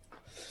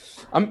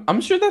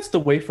 I'm sure that's the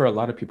way for a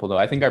lot of people, though.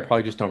 I think I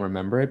probably just don't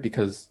remember it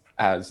because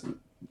as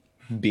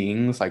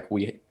beings, like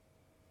we,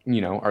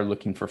 are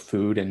looking for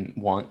food and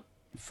want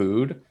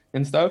food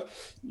and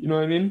stuff. You know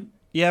what I mean?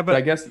 Yeah, but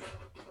I guess...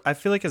 I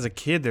feel like as a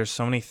kid, there's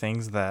so many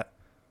things that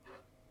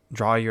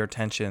draw your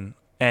attention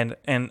And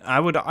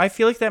I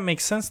feel like that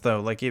makes sense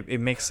though. Like it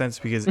makes sense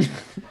because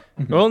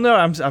well, no,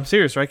 I'm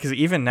serious, right? Because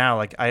even now,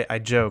 like I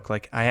joke,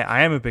 like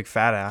I am a big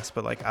fat ass,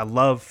 but like I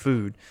love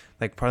food.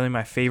 Like probably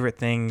my favorite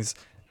things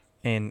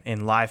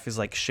in life is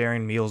like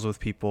sharing meals with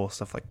people,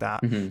 stuff like that.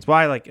 That's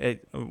why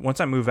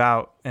once I move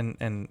out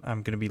and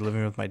I'm gonna be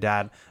living with my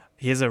dad,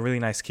 he has a really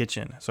nice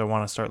kitchen, so I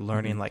want to start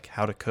learning like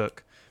how to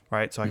cook,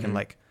 right? So I can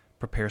like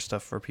prepare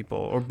stuff for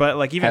people, but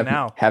like even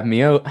now, have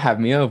me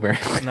over.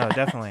 no,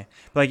 definitely.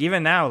 But like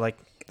even now,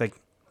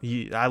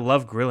 I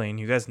love grilling.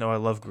 You guys know I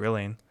love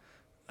grilling.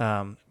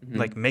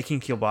 Like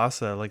making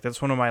kielbasa, like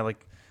that's one of my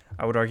like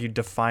I would argue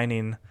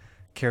defining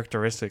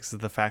characteristics is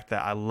the fact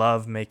that I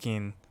love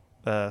making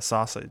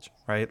sausage,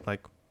 right?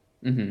 Like,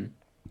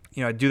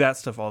 I do that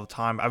stuff all the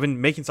time. I've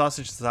been making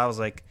sausage since I was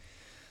like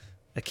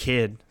a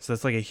kid, so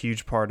that's like a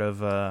huge part of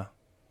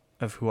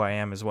who I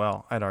am as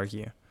well, I'd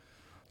argue.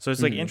 So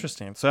it's like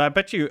interesting. So I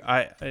bet you,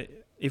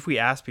 if we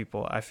ask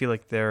people, I feel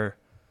like they're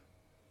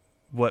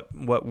what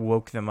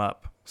woke them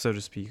up, so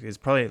to speak, is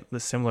probably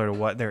similar to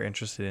what they're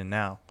interested in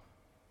now,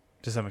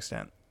 to some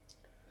extent.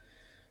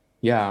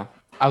 Yeah,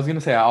 I was gonna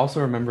say I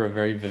also remember a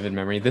very vivid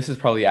memory. This is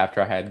probably after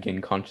I had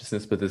gained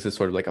consciousness, but this is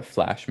sort of like a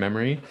flash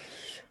memory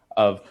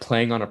of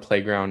playing on a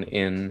playground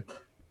in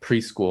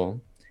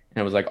preschool.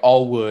 And it was like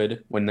all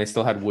wood when they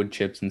still had wood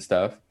chips and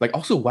stuff. Like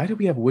also, why do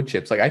we have wood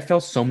chips? Like I fell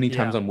so many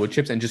times on wood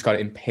chips and just got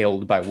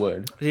impaled by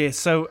wood. Yeah,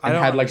 so I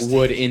had like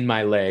wood in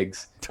my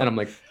legs, and I'm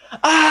like,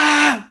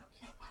 ah!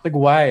 Like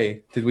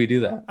why did we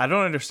do that? I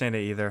don't understand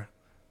it either.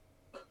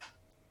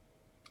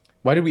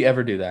 Why did we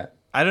ever do that?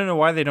 I don't know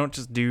why they don't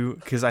just do,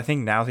 because I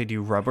think now they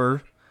do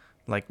rubber,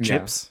 like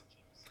chips.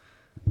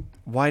 Yeah.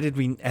 Why did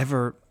we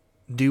ever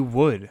do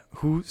wood?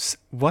 Who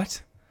sat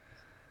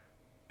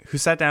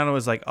down and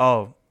was like,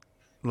 oh,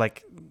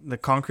 like the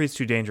concrete's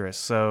too dangerous,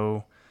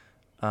 so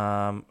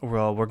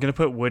well, we're gonna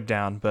put wood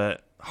down,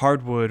 but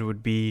hardwood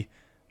would be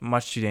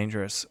much too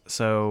dangerous,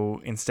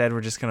 so instead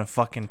we're just gonna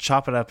fucking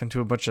chop it up into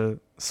a bunch of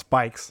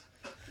spikes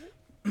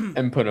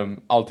and put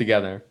them all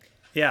together.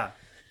 Yeah,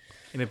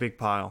 in a big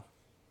pile.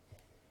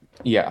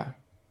 Yeah.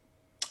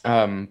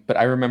 But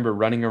I remember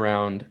running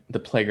around the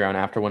playground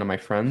after one of my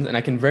friends, and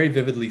I can very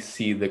vividly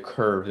see the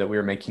curve that we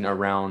were making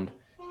around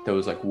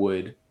those like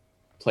wood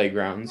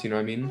playgrounds, you know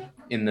what I mean?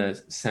 In the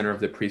center of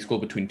the preschool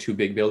between two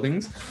big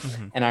buildings.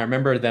 And I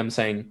remember them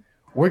saying,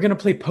 we're going to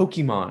play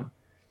Pokemon.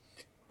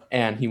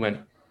 And he went,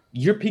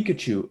 you're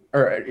Pikachu.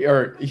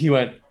 Or he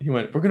went,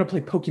 we're going to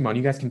play Pokemon.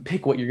 You guys can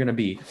pick what you're going to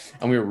be.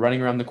 And we were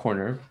running around the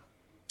corner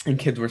and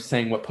kids were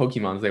saying what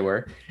Pokemons they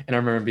were. And I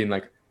remember being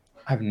like,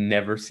 I've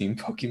never seen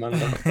Pokemon.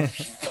 What the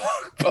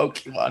fuck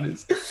Pokemon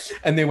is.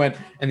 And they went,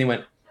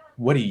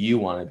 what do you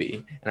want to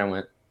be? And I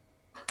went,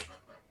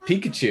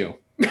 Pikachu.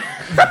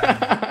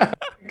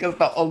 Because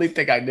the only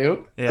thing I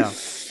knew. Yeah.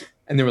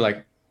 And they were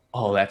like,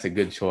 oh, that's a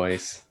good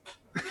choice.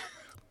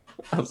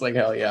 I was like,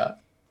 hell yeah.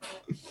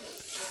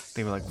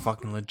 They were like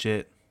fucking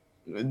legit.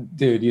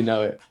 Dude, you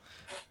know it.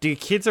 Dude,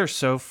 kids are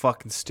so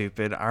fucking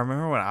stupid. I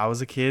remember when I was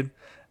a kid,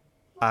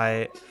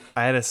 I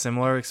had a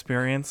similar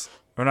experience.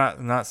 Or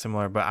not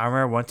similar, but I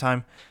remember one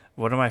time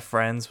one of my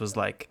friends was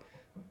like,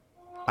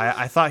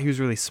 I thought he was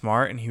really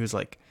smart, and he was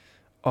like,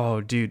 oh,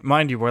 dude,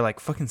 mind you, we're like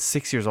fucking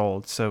 6 years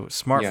old. So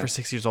smart for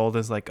 6 years old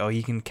is like, oh,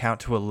 he can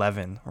count to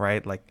 11,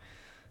 right? Like,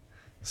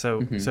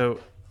 so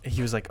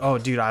he was like, oh,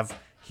 dude, I've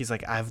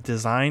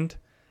designed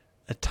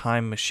a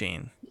time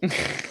machine.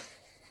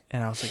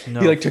 And I was like,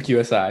 no. He like took you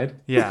aside.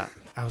 Yeah.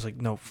 I was like,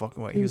 no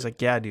fucking way. He was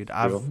like, yeah, dude,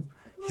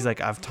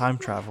 I've time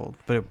traveled,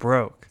 but it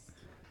broke.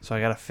 So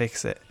I got to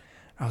fix it.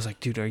 I was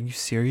like, dude, are you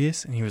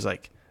serious? And he was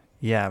like,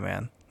 yeah,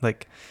 man.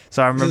 Like,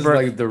 so I remember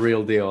this is like the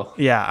real deal.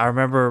 Yeah, I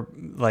remember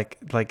like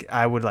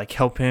I would like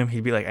help him.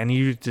 He'd be like, I need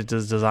you to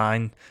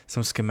design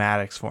some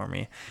schematics for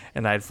me,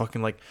 and I'd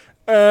fucking like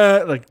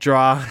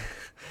draw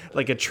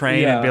like a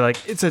train and be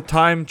like, it's a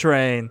time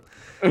train.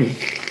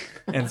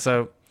 And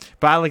so,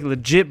 but I like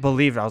legit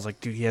believed. I was like,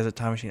 dude, he has a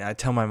time machine. I'd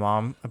tell my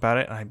mom about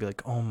it, and I'd be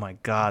like, oh my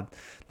god,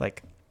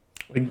 like.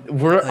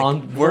 We're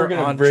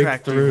gonna break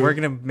track, through. Dude. We're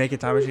gonna make a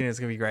time machine. It's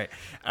gonna be great.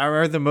 I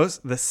remember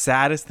the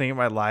saddest thing in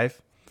my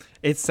life.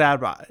 It's sad,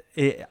 but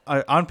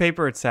on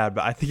paper it's sad,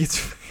 but I think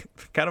it's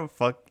kind of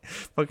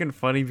fucking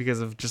funny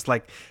because of just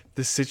like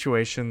the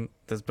situation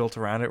that's built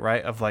around it,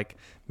 right? Of like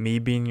me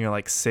being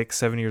like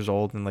 6-7 years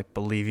old and like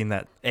believing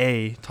that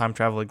A, time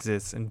travel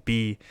exists, and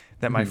B,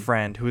 that my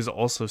friend who is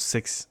also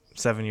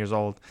 6-7 years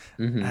old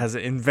has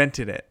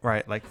invented it,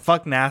 right? Like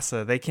fuck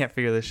NASA, they can't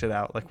figure this shit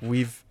out. Like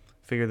we've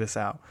figured this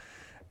out.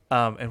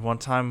 And one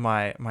time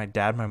my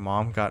dad and my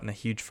mom got in a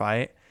huge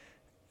fight,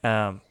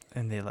 and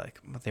they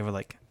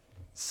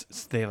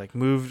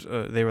moved,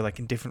 they were like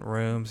in different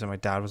rooms, and my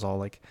dad was all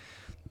like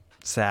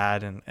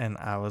sad, and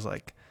I was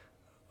like,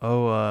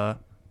 oh,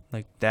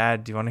 like,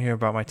 Dad, do you want to hear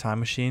about my time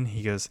machine?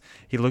 He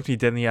looked me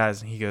dead in the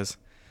eyes, and he goes,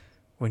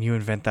 when you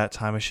invent that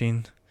time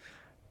machine,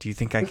 do you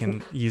think I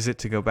can use it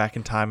to go back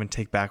in time and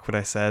take back what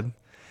I said?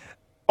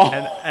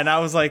 And I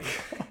was like,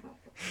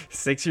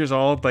 6 years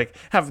old, like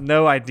have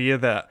no idea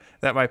that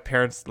my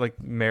parents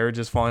like marriage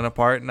is falling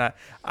apart. And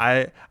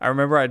I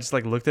remember I just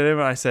like looked at him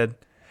and I said,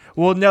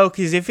 well, no,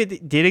 because if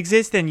it did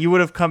exist, then you would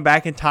have come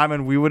back in time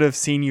and we would have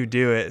seen you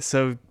do it.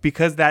 So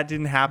because that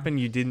didn't happen,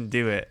 you didn't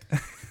do it.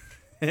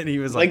 And he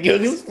was like, you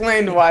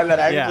explained why that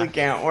actually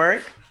can't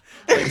work.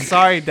 like,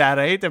 sorry, Dad,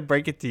 I hate to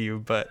break it to you,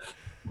 but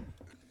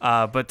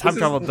time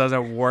travel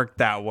doesn't work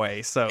that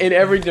way. So In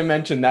every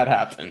dimension that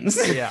happens.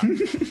 yeah.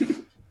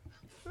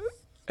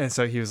 And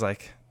so he was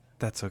like,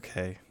 that's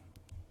okay.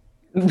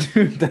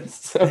 Dude,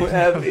 that's so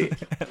heavy.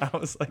 And I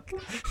was like,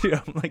 dude,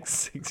 I'm like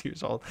 6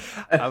 years old.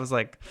 I was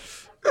like,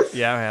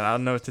 yeah, man, I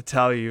don't know what to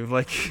tell you.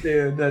 Like,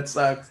 Dude, that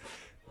sucks.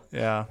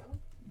 yeah,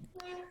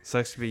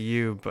 sucks to be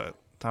you, but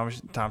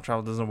time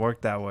travel doesn't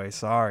work that way.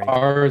 Sorry.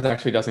 Ours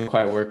actually doesn't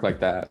quite work like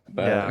that.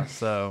 But Yeah,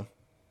 so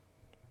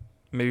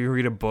maybe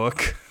read a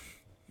book.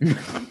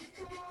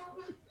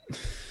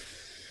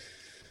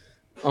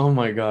 Oh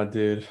my god,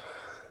 dude.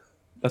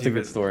 That's Dude, a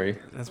good story.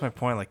 That's my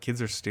point. Like, kids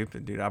are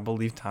stupid, dude. I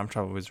believe time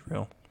travel is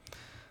real.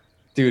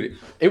 Dude,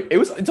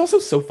 it's also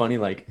so funny,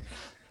 like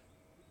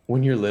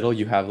when you're little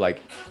you have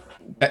like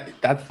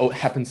that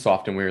happens so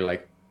often where you're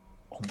like,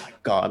 oh my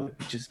god,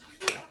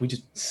 we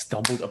just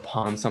stumbled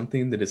upon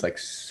something that is like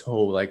so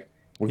like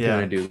we're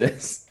gonna do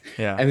this.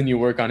 Yeah. And then you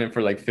work on it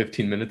for like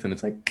 15 minutes and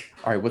it's like,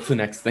 all right, what's the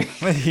next thing?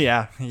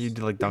 Yeah, you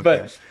do like dunk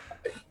But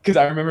because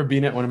I remember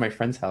being at one of my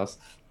friend's house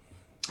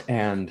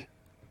and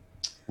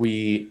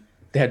they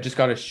had just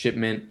got a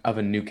shipment of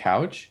a new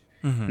couch.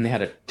 And they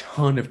had a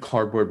ton of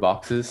cardboard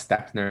boxes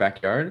stacked in their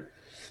backyard.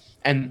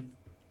 And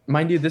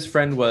mind you, this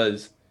friend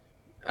was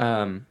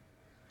not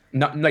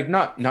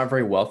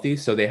very wealthy,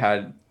 so they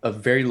had a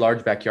very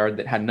large backyard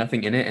that had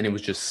nothing in it, and it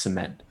was just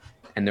cement.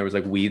 And there was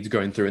like weeds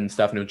growing through it and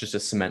stuff, and it was just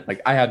a cement.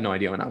 Like I had no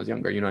idea when I was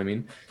younger, you know what I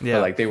mean? Yeah.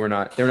 But like they were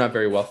not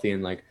very wealthy,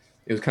 and like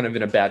it was kind of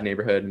in a bad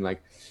neighborhood, and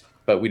like,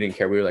 but we didn't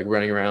care. We were like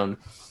running around.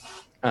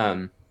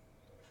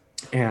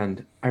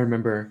 And I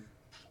remember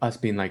us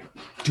being like,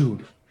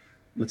 dude,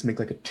 let's make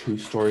like a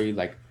 2-story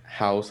like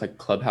house, like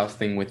clubhouse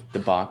thing with the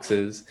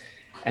boxes.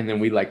 And then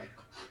we like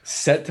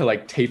set to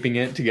like taping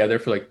it together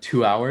for like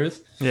 2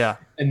 hours. Yeah.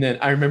 And then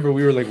I remember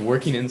we were like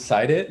working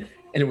inside it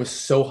and it was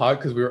so hot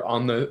because we were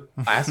on the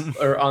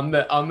or on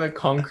the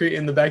concrete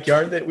in the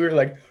backyard that we were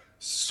like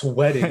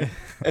sweating.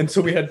 And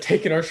so we had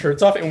taken our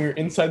shirts off and we were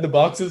inside the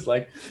boxes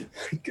like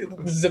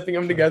zipping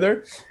them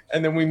together.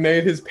 And then we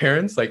made his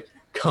parents like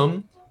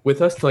come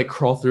with us to like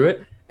crawl through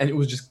it. And it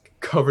was just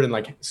covered in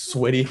like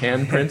sweaty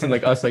handprints and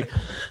like us like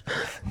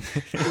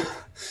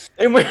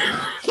and we're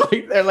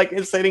like they're like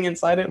sitting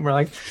inside it and we're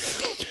like,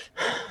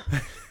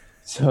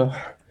 so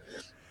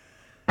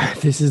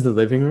this is the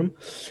living room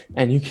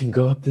and you can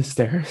go up the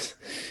stairs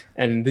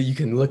and you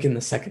can look in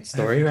the second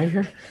story right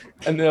here.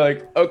 And they're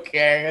like,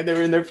 okay. And they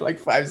were in there for like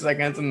 5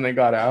 seconds and then they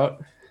got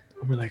out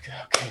and we're like,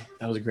 okay,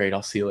 that was great,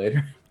 I'll see you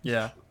later.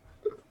 Yeah.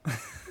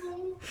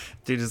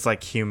 Dude, it's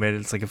like humid.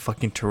 It's like a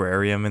fucking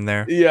terrarium in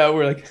there. Yeah,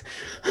 we're like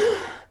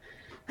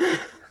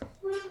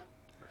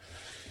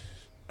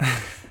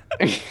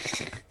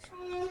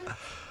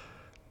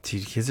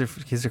Dude, kids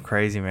are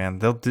crazy, man.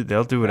 They'll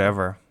do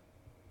whatever.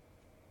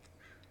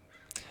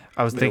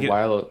 I was thinking,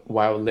 wild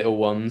little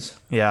ones.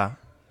 yeah,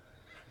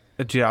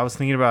 dude. I was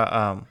thinking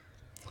about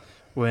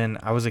when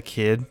I was a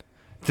kid.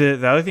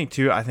 The other thing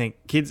too, I think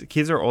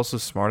kids are also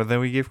smarter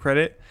than we give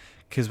credit.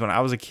 Because when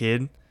I was a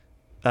kid,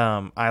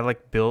 I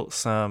like built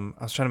some.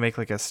 I was trying to make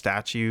like a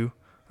statue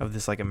of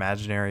this like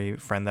imaginary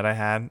friend that I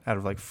had out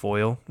of like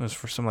foil. It was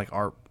for some like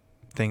art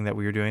thing that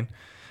we were doing.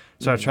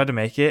 So I tried to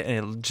make it,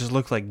 and it just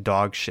looked like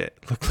dog shit.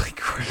 It looked like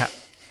crap.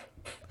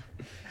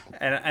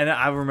 And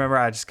I remember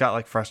I just got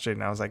like frustrated,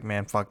 and I was like,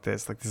 man, fuck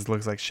this. Like, this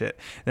looks like shit.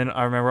 Then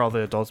I remember all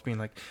the adults being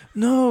like,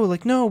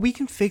 no, we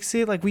can fix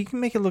it. Like, we can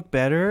make it look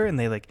better. And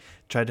they like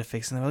tried to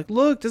fix it, and they were like,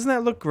 look, doesn't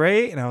that look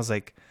great? And I was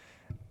like,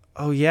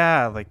 oh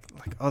yeah, like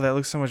oh, that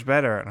looks so much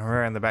better. And I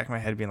remember in the back of my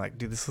head being like,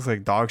 dude, this looks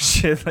like dog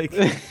shit. Like,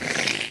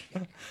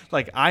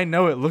 like I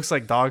know it looks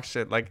like dog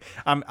shit. Like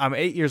I'm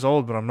 8 years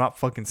old, but I'm not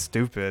fucking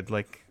stupid.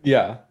 Like,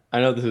 Yeah, I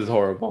know this is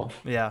horrible.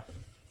 yeah.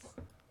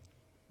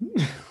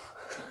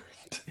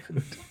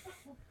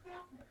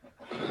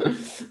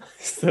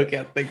 Still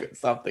can't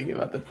stop thinking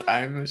about the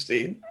time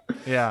machine.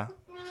 Yeah.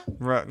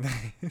 Right.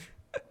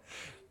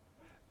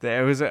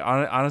 It was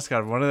honest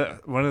God, one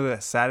of the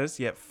saddest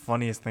yet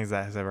funniest things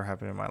that has ever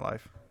happened in my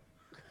life.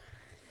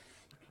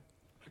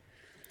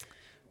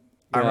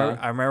 Yeah.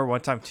 I remember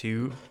one time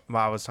too.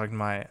 I was talking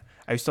to I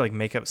used to like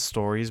make up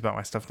stories about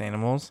my stuffed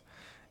animals,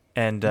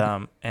 and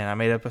I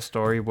made up a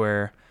story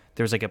where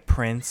there was like a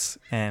prince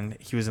and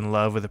he was in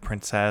love with a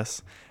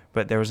princess,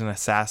 but there was an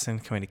assassin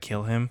coming to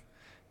kill him,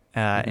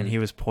 and he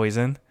was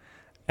poisoned.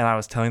 And I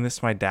was telling this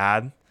to my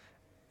dad,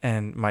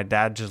 and my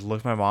dad just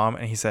looked at my mom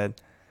and he said,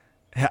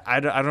 I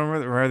don't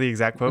remember the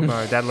exact quote, but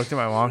my dad looked at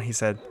my mom and he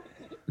said,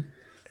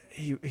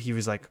 he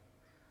was like,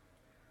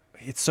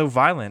 it's so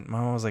violent. My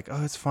mom was like,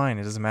 oh, it's fine,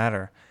 it doesn't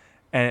matter.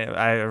 And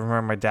I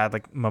remember my dad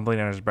like mumbling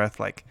under his breath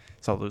like,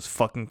 it's all those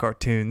fucking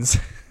cartoons.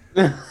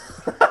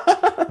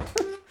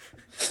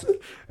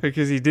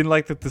 because he didn't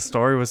like that the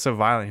story was so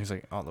violent. He was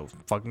like, "Oh, those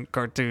fucking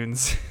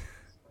cartoons."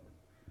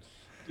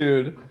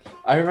 Dude,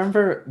 I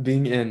remember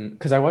being in,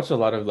 because I watched a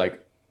lot of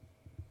like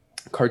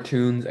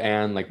cartoons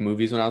and like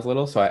movies when I was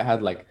little. So I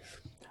had like,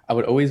 I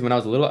would always, when I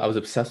was little, I was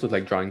obsessed with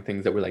like drawing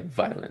things that were like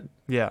violent.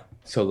 Yeah.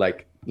 So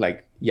like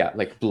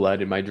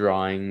blood in my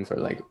drawings or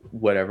like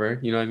whatever,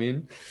 you know what I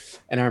mean?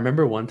 And I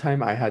remember one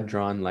time I had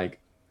drawn like,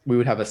 we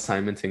would have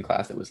assignments in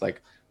class that was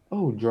like,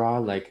 oh, draw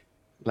like,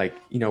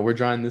 you know, we're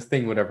drawing this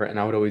thing, whatever. And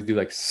I would always do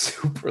like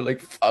super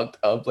like fucked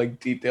up, like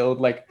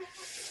detailed, like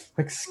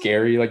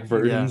scary, like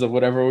versions of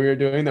whatever we were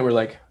doing that were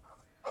like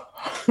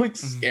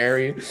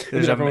scary.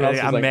 There's a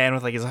man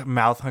with like his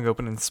mouth hung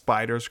open and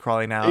spiders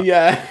crawling out.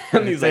 Yeah.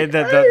 And he's like,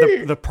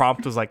 the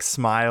prompt was like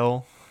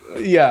smile.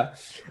 Yeah.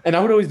 And I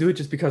would always do it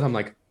just because I'm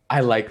like, I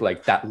like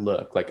that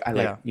look. Like I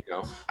like, you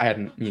know, I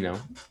had, you know,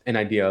 an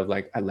idea of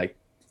like, I like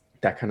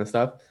that kind of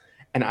stuff.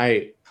 And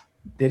I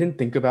didn't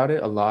think about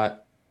it a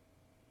lot,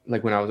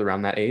 like when I was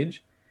around that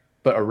age,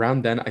 but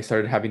around then I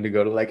started having to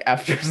go to like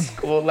after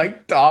school,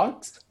 like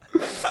talks.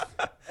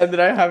 And then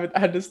I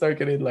had to start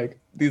getting like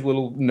these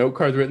little note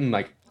cards written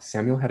like,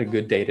 Samuel had a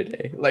good day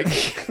today. Like,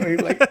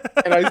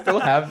 and I still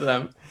have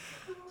them.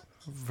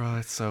 Bro,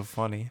 it's so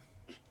funny.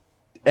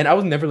 And I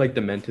was never like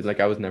demented. Like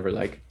I was never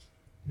like,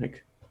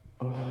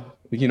 oh,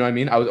 you know what I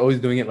mean? I was always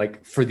doing it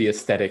like for the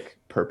aesthetic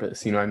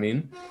purpose, you know what I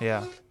mean?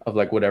 Yeah. Of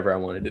like whatever I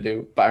wanted to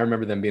do. But I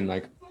remember them being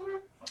like,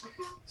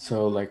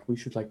 so like we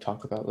should like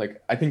talk about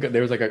like, I think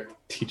there was like a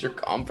teacher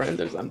conference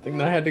or something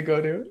that I had to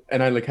go to.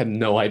 And I like had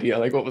no idea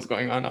like what was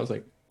going on. I was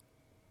like,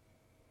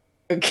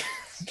 I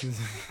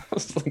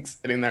was like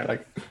sitting there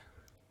like,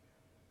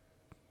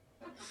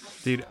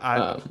 dude,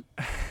 but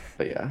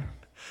yeah.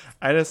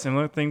 I had a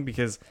similar thing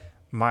because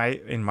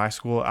in my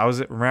school, I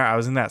was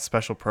in that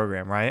special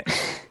program, right?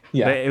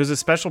 Yeah. It was a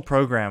special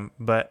program,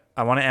 but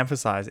I want to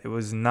emphasize it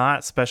was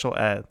not special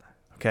ed,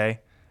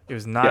 okay? It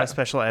was not a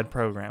special ed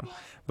program.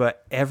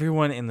 But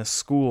everyone in the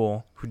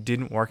school who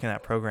didn't work in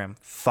that program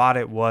thought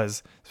it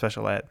was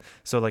special ed.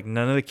 So like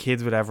none of the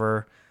kids would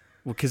ever,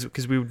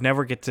 because we would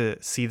never get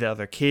to see the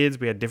other kids.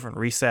 We had different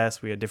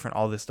recess. We had different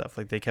all this stuff.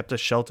 Like they kept us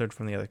sheltered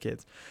from the other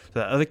kids. So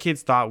the other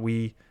kids thought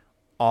we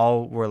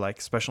all were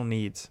like special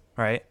needs,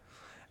 right?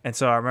 And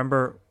so I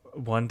remember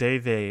one day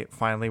they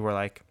finally were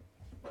like,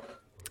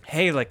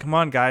 hey, like, come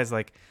on, guys.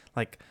 Like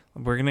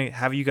we're going to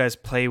have you guys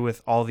play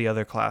with all the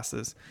other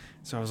classes.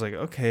 So I was like,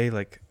 okay,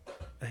 like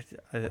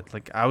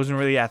I wasn't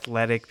really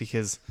athletic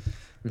because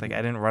like I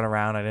didn't run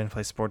around. I didn't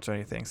play sports or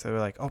anything. So they were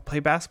like, oh, play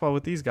basketball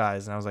with these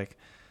guys. And I was like,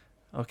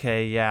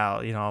 okay,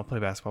 yeah, you know, I'll play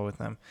basketball with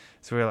them.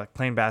 So we were like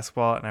playing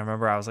basketball. And I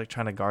remember I was like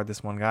trying to guard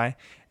this one guy.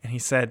 And he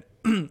said,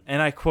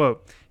 and I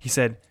quote, he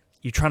said,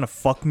 "You trying to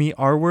fuck me,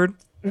 R-word?"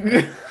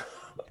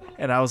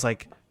 And I was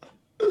like,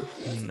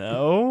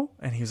 no.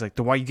 And he was like,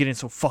 then why are you getting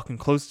so fucking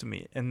close to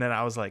me? And then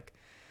I was like,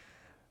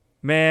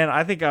 man,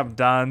 I think I'm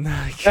done.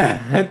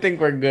 I think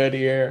we're good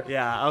here.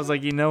 Yeah, I was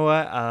like, you know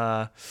what?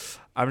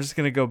 I'm just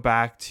gonna go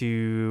back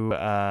to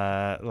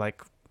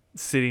like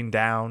sitting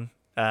down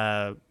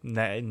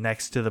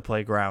next to the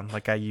playground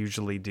like I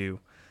usually do.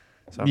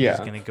 So I'm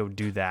just gonna go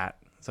do that.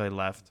 So I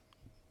left.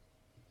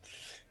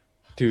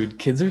 Dude,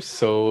 kids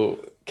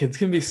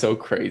can be so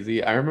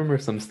crazy. I remember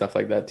some stuff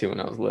like that too when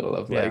I was little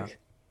of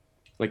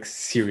like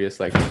serious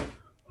like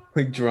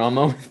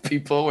drama with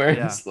people where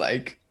it's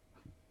like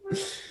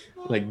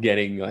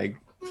getting like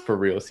for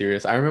real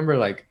serious. I remember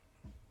like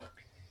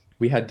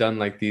we had done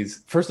like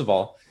these, first of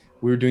all,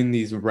 we were doing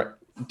these do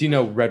you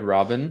know Red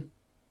Robin?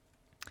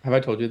 Have I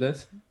told you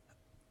this?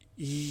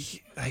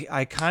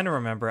 I kind of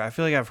remember. I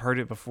feel like I've heard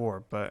it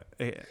before, but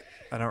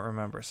I don't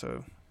remember.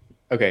 So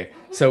okay,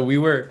 so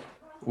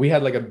we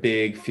had like a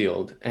big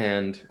field,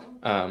 and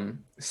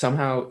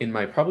somehow in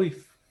my probably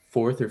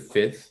 4th or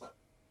 5th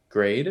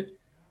grade,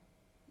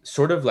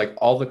 sort of like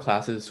all the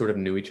classes sort of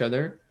knew each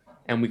other,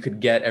 and we could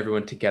get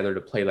everyone together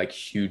to play like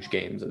huge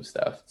games of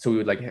stuff. So we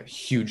would like have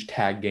huge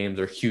tag games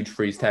or huge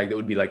freeze tag that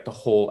would be like the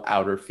whole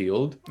outer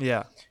field.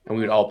 Yeah. And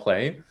we would all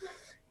play.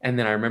 And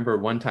then I remember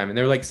one time, and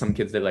there were like some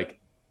kids that like,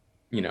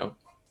 you know,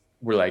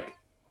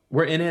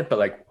 we're in it, but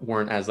like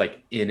weren't as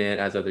like in it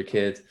as other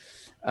kids.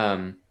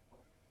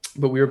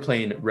 But we were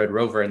playing Red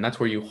Rover, and that's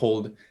where you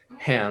hold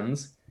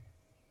hands,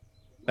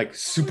 like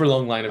super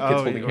long line of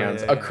kids holding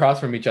hands across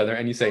from each other,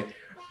 and you say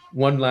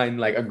one line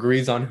like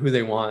agrees on who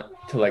they want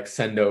to like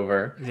send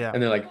over. Yeah.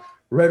 And they're like,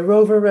 Red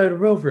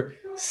Rover,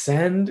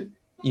 send,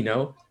 you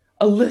know,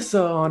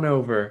 Alyssa on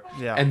over.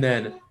 Yeah. And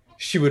then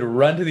she would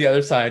run to the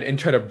other side and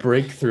try to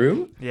break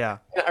through. Yeah.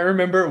 And I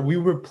remember we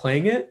were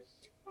playing it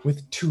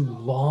with 2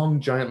 long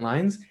giant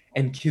lines,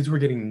 and kids were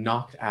getting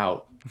knocked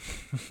out.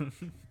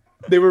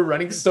 They were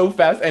running so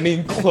fast and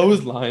being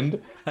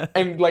clotheslined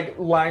and like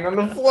lying on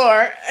the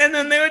floor, and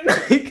then they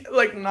would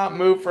like not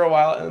move for a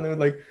while, and they would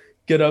like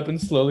get up and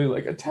slowly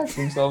like attach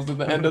themselves to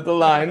the end of the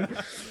line.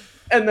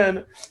 And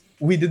then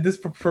we did this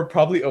for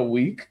probably a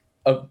week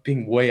of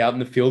being way out in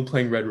the field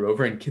playing Red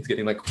Rover, and kids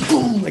getting like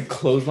boom, like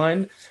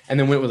clotheslined. And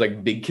then when it was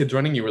like big kids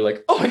running, you were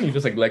like, oh, and you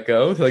just like let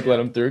go to like let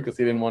them through because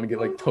you didn't want to get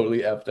like totally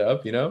effed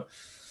up, you know?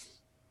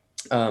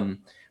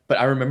 But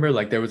I remember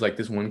like there was like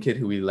this one kid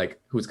who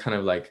who was kind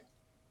of like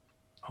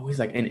always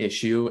like an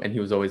issue, and he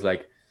was always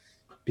like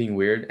being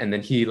weird. And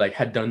then he like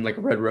had done like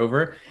Red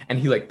Rover, and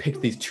he like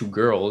picked these two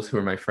girls who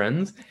were my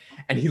friends,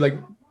 and he like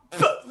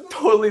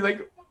totally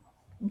like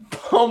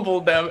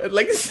pummeled them and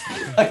like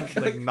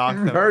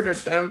knocked them. murdered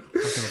them.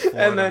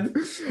 And then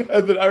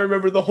I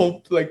remember the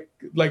whole like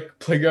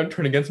playground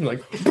turned against him,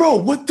 like, bro,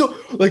 what the,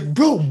 like,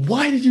 bro,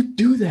 why did you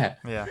do that?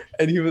 Yeah.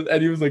 And he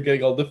was like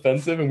getting all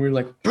defensive, and we were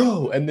like,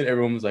 bro, and then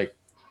everyone was like,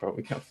 bro,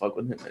 we can't fuck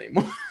with him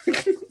anymore.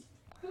 It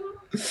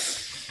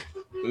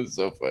was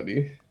so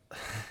funny.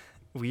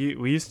 We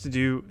used to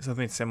do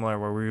something similar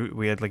where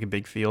we had like a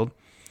big field,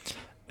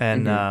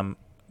 and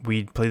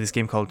we'd play this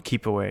game called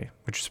Keep Away,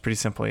 which was pretty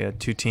simple. You had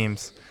two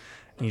teams,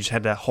 and you just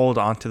had to hold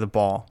onto the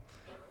ball.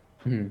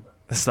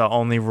 That's the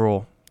only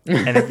rule.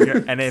 And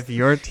if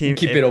your team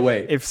keep it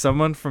away, if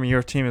someone from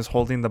your team is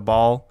holding the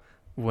ball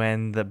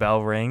when the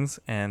bell rings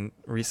and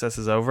recess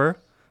is over,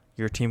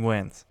 your team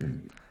wins.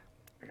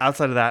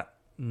 Outside of that,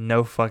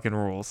 no fucking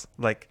rules.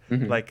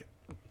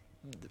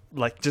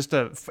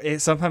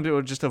 Sometimes it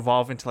would just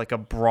evolve into like a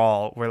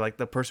brawl where like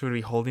the person would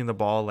be holding the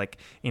ball like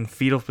in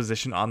fetal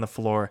position on the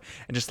floor,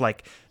 and just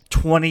like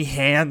 20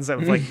 hands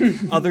of like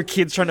other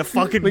kids trying to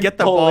fucking like get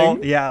the pulling.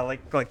 ball. Yeah,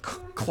 like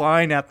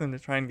clawing at them to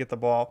try and get the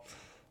ball.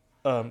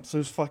 So it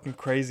was fucking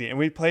crazy. And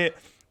we play it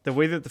the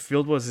way that the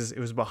field is it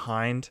was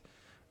behind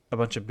a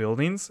bunch of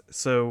buildings.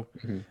 So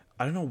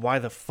I don't know why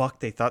the fuck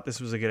they thought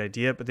this was a good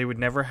idea, but they would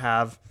never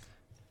have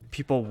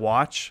people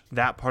watch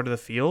that part of the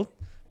field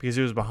because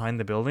it was behind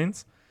the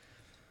buildings.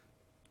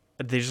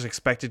 They just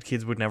expected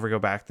kids would never go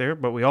back there,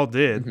 but we all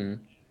did.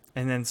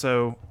 And then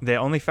so they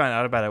only found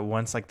out about it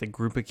once like the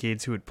group of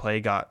kids who would play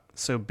got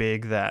so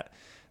big that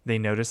they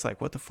noticed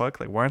like, what the fuck?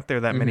 Like, why aren't there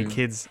that many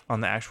kids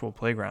on the actual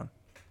playground?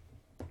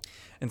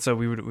 And so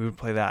we would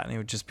play that, and it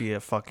would just be a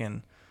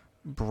fucking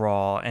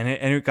brawl. And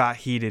it got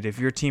heated. If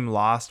your team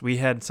lost, we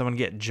had someone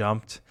get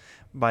jumped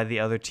by the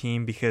other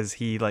team because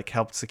he like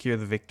helped secure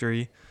the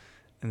victory,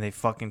 and they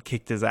fucking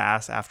kicked his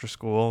ass after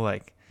school.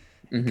 Like,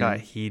 got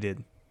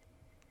heated.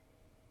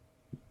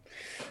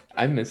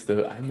 I miss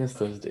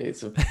those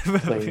days of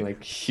playing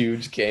like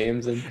huge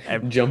games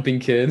and jumping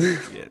kids.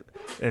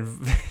 And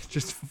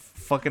just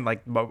fucking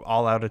like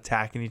all out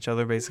attacking each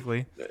other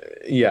basically.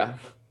 Yeah.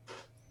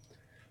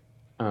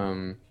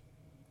 But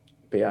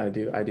yeah, I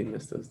do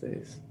miss those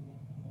days.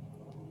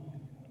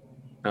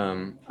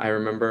 I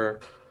remember,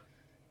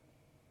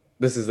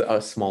 this is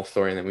a small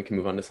story and then we can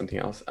move on to something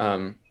else. I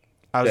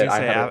was gonna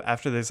say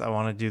after this I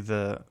want to do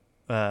the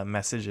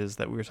messages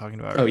that we were talking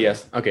about earlier. Oh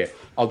yes, okay,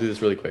 I'll do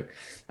this really quick.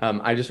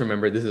 I just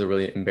remember, this is a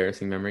really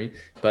embarrassing memory,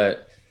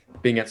 but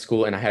being at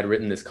school, and I had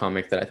written this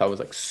comic that I thought was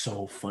like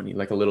so funny,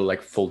 like a little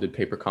like folded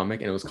paper comic,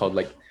 and it was called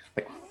like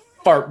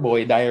Fart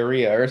Boy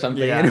Diarrhea or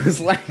something. Yeah. And it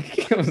was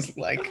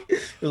like,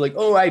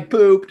 oh, I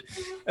pooped.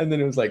 And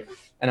then it was like,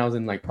 and I was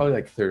in like probably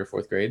like 3rd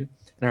or 4th grade, and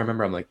I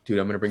remember I'm like, dude,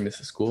 I'm gonna bring this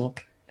to school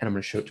and I'm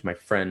gonna show it to my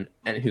friend,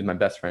 and who's my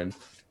best friend.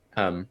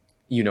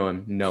 You know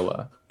him,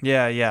 Noah.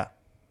 Yeah.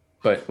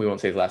 But we won't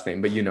say his last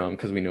name, but you know him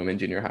because we knew him in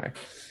junior high.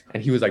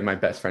 And he was like my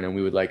best friend, and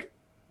we would like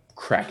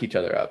crack each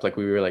other up. Like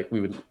we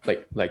would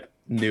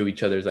knew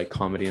each other's like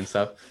comedy and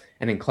stuff.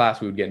 And in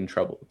class we would get in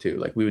trouble too.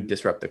 Like we would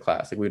disrupt the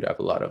class. Like we would have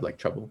a lot of like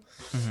trouble.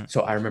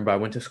 So I remember I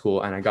went to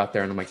school and I got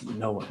there and I'm like,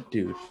 Noah,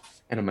 dude.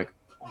 And I'm like,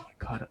 oh my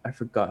God, I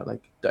forgot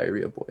like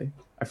Diarrhea Boy.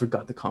 I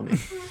forgot the comic.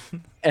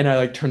 And I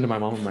like turned to my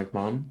mom. I'm like,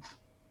 Mom,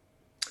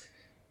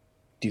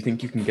 do you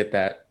think you can get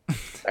that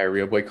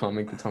Diarrhea Boy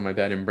comic that's on my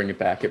bed and bring it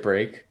back at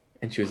break?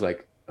 And she was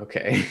like,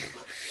 okay.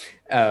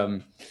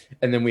 And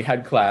then we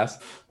had class,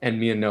 and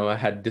me and Noah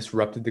had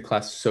disrupted the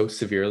class so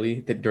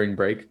severely that during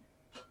break,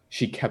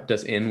 she kept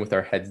us in with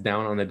our heads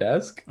down on the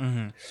desk.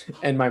 And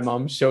my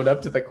mom showed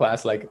up to the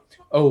class like,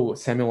 oh,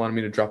 Samuel wanted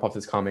me to drop off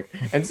this comic,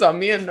 and saw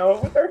me and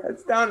Noah with our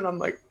heads down. And I'm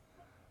like,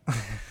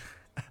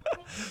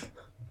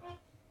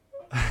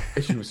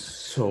 and she was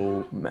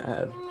so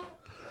mad.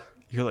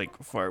 You're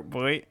like, Fart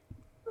Boy?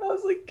 I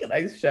was like, can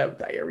I shout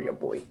Diarrhea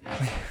Boy?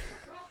 Okay.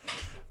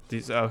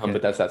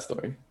 But that's that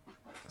story.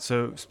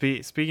 So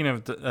speaking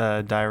of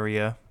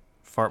diarrhea,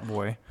 Fart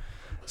Boy.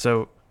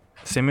 So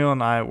Samuel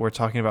and I were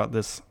talking about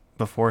this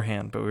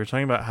beforehand, but we were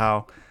talking about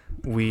how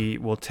we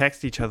will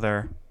text each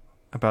other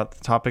about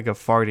the topic of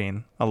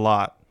farting a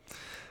lot.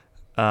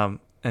 And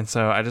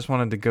so I just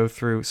wanted to go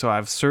through. So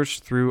I've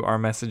searched through our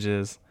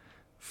messages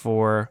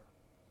for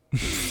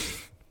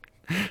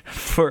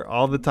for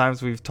all the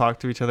times we've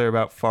talked to each other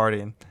about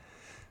farting.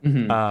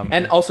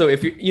 And also,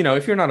 if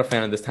you're not a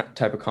fan of this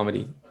type of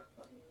comedy,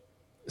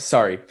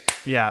 sorry.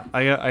 Yeah,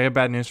 I got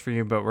bad news for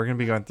you, but we're gonna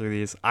be going through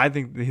these. I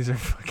think these are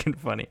fucking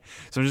funny.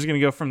 So I'm just gonna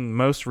go from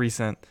most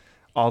recent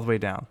all the way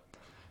down.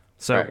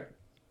 So Right.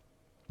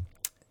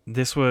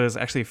 This was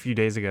actually a few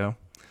days ago.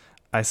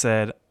 I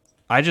said,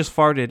 I just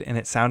farted and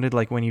it sounded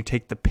like when you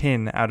take the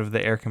pin out of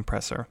the air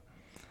compressor.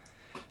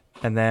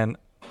 And then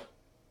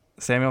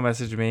Samuel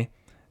messaged me.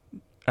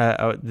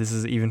 This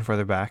is even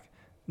further back.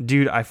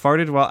 Dude, I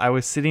farted while I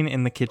was sitting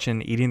in the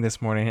kitchen eating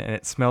this morning, and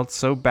it smelled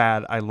so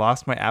bad I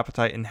lost my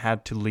appetite and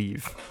had to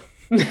leave.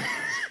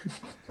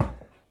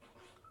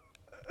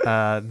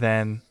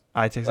 Then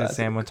I texted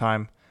Sam one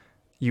time,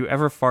 you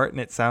ever fart and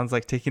it sounds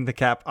like taking the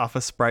cap off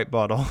a Sprite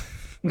bottle?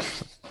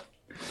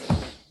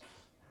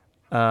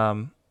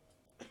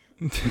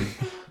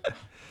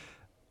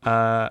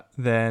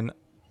 Then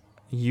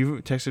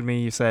you texted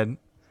me, you said,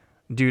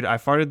 dude, I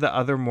farted the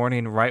other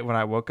morning right when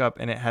I woke up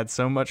and it had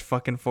so much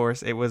fucking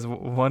force. It was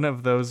one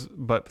of those,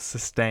 but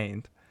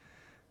sustained.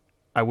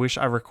 I wish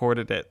I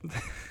recorded it.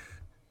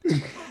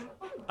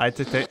 I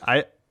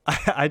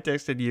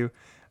texted you,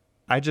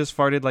 I just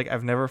farted like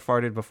I've never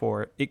farted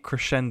before. It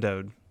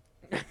crescendoed.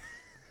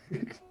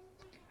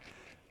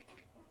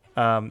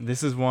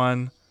 This is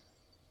one.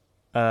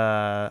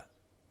 This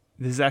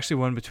is actually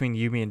one between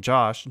you, me, and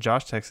Josh.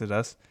 Josh texted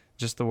us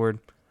just the word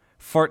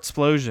fart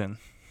explosion.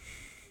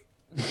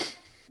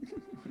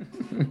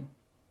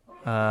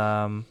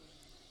 Let's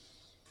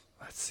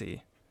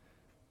see.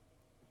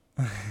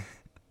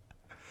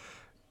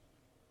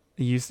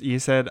 You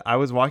said I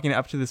was walking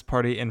up to this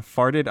party and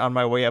farted on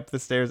my way up the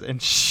stairs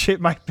and shit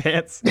my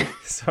pants,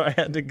 so I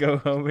had to go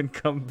home and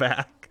come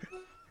back.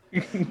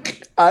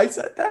 I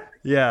said that?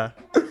 Yeah.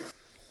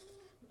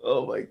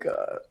 Oh my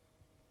god.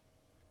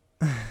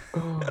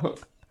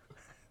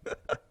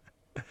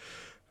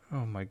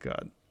 Oh my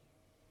god.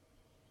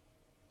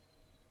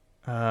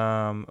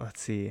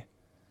 Let's see.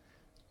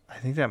 I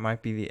think that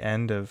might be the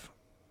end of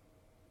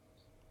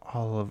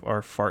all of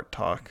our fart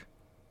talk.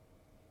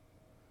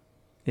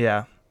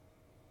 Yeah.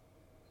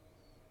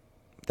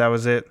 That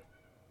was it.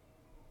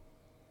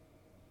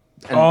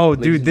 And oh,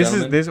 ladies dude, and this is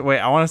gentlemen- this. Wait,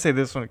 I want to say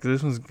this one because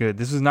this one's good.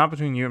 This was not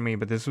between you and me,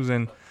 but this was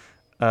in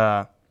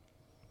our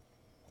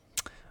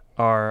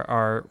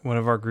one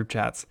of our group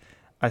chats.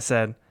 I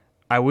said,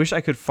 I wish I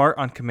could fart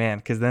on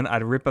command because then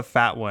I'd rip a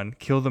fat one,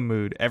 kill the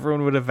mood.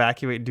 Everyone would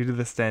evacuate due to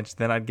the stench.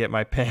 Then I'd get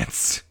my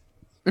pants.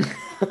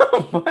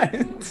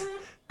 What?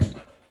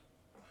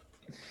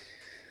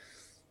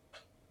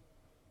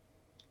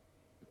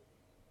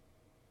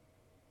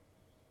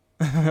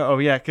 Oh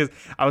yeah, because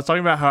I was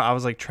talking about how I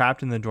was like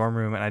trapped in the dorm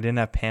room and I didn't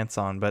have pants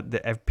on, but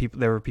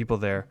there were people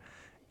there,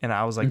 and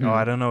I was like, oh,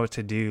 I don't know what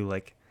to do.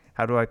 Like,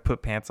 how do I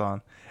put pants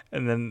on?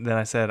 And then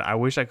I said, I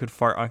wish I could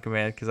fart on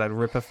command because I'd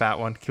rip a fat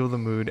one, kill the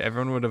mood,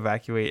 everyone would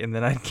evacuate, and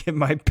then I'd get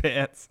my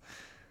pants.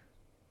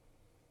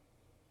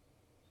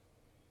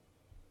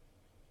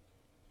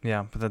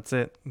 Yeah, but that's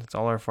it. That's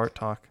all our fart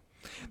talk.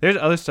 There's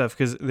other stuff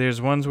because there's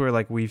ones where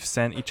like we've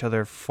sent each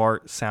other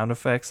fart sound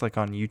effects like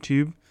on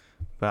YouTube,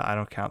 but I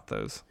don't count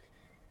those.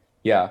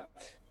 Yeah.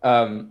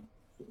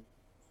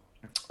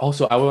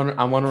 Also, I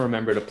want to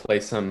remember to play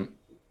some.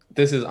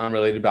 This is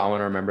unrelated, but I want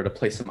to remember to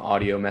play some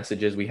audio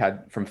messages we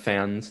had from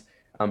fans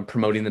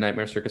promoting the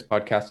Nightmare Circus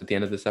podcast at the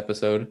end of this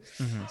episode.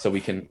 Mm-hmm.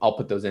 So I'll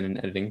put those in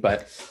editing.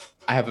 But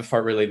I have a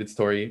fart related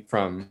story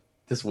from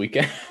this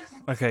weekend.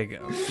 Okay,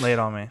 go. Lay it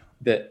on me.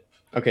 that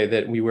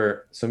me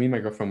and my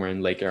girlfriend were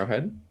in Lake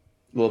Arrowhead,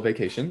 little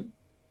vacation.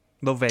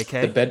 Little The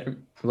vacay.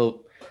 bedroom,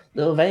 little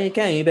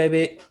vacay,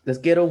 baby. Let's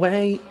get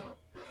away.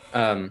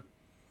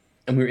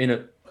 And we were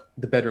in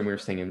the bedroom we were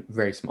staying in,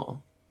 very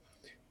small,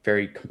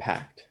 very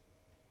compact.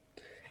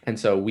 And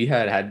so we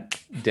had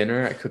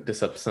dinner. I cooked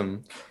us up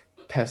some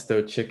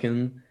pesto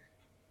chicken,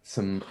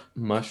 some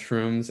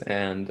mushrooms,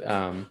 and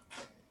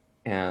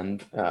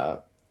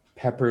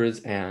peppers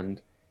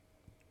and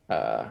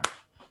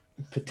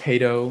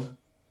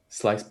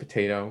sliced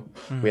potato.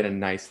 We had a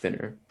nice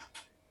dinner,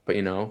 but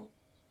you know,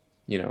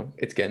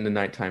 it's getting to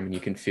nighttime and you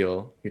can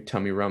feel your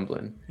tummy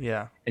rumbling,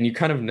 Yeah. and you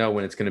kind of know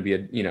when it's going to be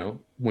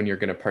when you're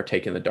going to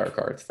partake in the dark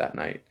arts that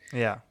night,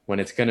 Yeah. when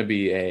it's going to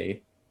be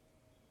a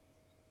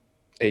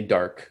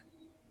dark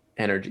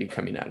energy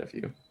coming out of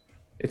you.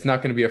 It's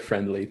not going to be a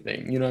friendly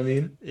thing. You know what I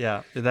mean?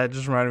 Yeah. That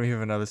just reminded me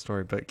of another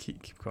story, but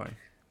keep going.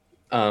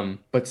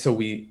 But so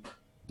we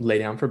lay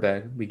down for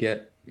bed, we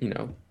get,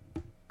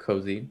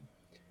 cozy,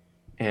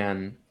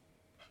 and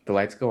the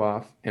lights go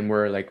off and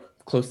we're like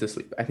close to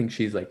sleep. I think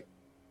she's like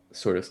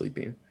sort of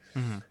sleeping.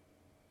 Mm-hmm.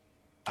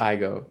 I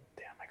go,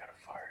 damn, I gotta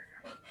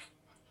fart.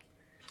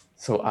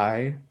 So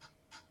I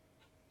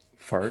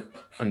fart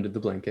under the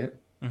blanket.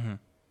 Mm-hmm.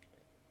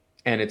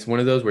 And it's one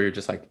of those where you're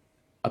just like,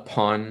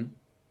 upon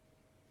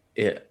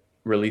it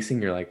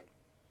releasing, you're like,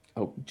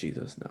 oh,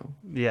 Jesus, no.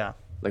 Yeah.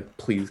 Like,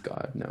 please,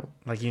 God, no.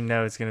 Like,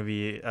 it's going to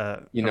be It's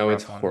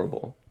rough one.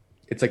 horrible.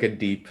 It's like a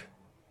deep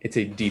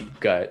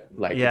gut,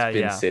 like Yeah, it's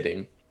been yeah.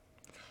 sitting.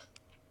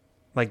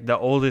 Like the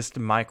oldest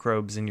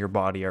microbes in your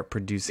body are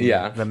producing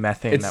the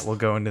methane It's- that will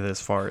go into this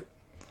fart.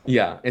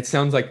 Yeah, it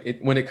sounds like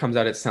when it comes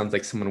out, it sounds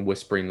like someone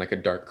whispering like a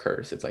dark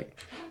curse. It's like,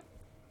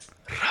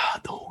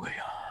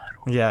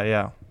 Yeah,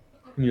 yeah.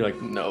 and you're like,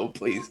 no,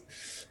 please.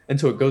 And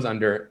so it goes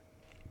under,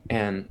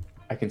 and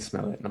I can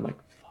smell it, and I'm like,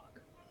 fuck,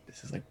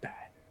 this is like bad.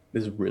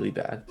 This is really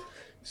bad.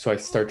 So I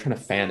start trying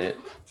to fan it,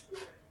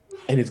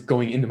 and it's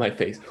going into my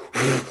face.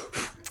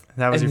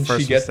 That was And your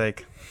first she gets-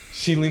 mistake.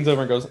 She leans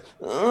over and goes,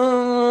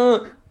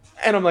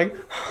 and I'm like,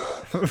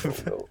 oh,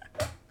 no.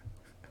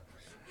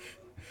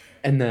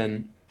 And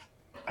then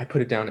I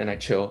put it down and I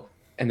chill,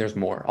 and there's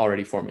more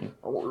already forming.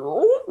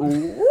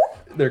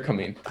 They're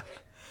coming.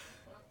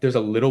 There's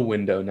a little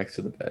window next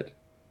to the bed.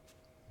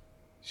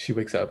 She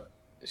wakes up.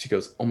 She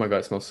goes, "Oh my God,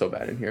 it smells so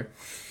bad in here."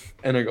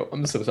 And I go,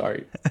 "I'm so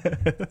sorry."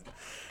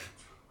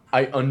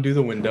 I undo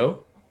the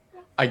window.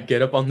 I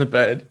get up on the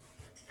bed,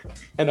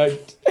 and I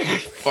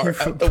fart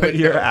out the Put window.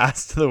 your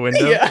ass to the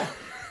window. Yeah.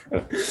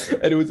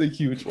 And it was a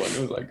huge one.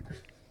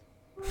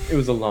 It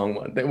was a long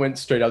one that went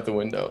straight out the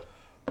window.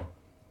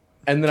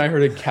 And then I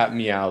heard a cat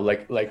meow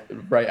like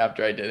right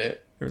after I did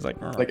it. It was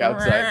like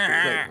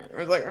Outside. It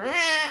was like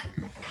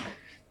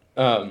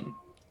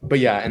but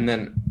yeah, and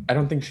then I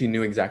don't think she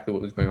knew exactly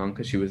what was going on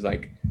because she was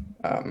like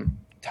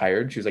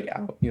tired. She was like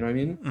out, you know what I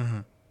mean? Mm-hmm.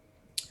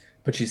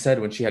 But she said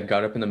when she had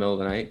got up in the middle of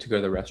the night to go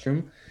to the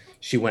restroom,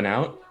 she went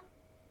out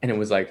and it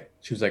was like,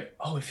 she was like,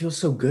 "Oh, it feels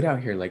so good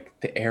out here. Like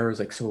the air is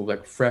like so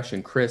like fresh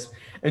and crisp."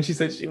 And she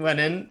said she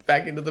went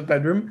back into the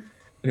bedroom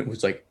and it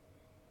was like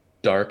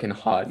dark and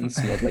hot and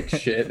smelled like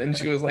shit. And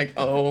she was like,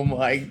 "Oh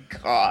my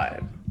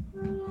God."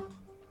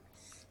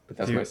 But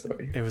that's my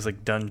story. It was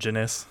like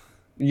Dungeness.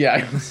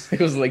 Yeah, it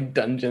was like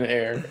dungeon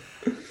air.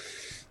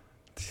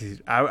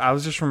 Dude, I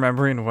was just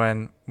remembering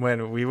when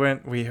you were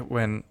in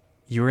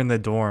the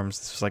dorms.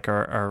 This was like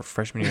our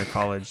freshman year of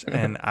college,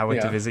 and I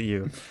went to Yeah. visit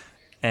you,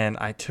 and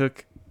I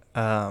took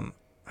I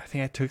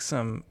think I took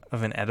some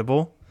of an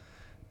edible.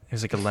 It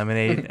was like a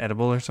lemonade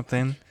edible or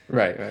something.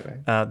 Right.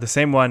 The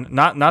same one,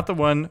 not the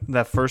one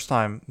that first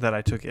time that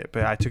I took it,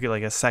 but I took it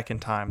like a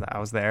second time that I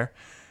was there,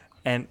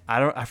 and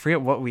I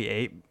forget what we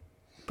ate,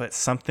 but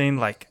something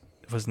like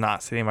was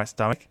not sitting in my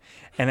stomach.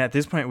 And at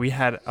this point, we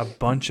had a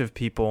bunch of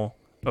people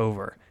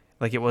over.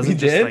 Like it wasn't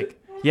We just did?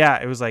 like,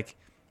 yeah, it was like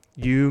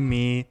you,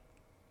 me.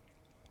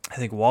 I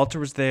think Walter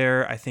was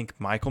there. I think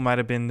Michael might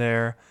have been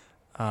there.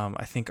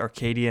 I think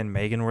Arcadia and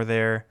Megan were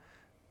there.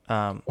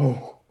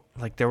 Oh.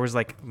 Like there was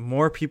like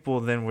more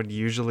people than would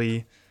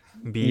usually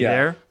be Yeah.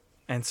 there.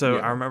 And so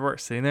Yeah. I remember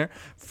sitting there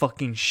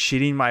fucking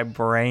shitting my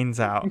brains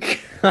out.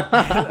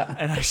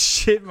 And I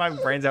shit my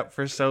brains out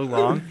for so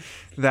long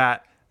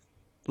that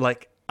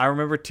like I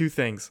remember two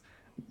things.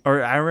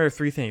 Or I remember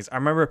three things. I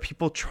remember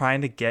people trying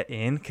to get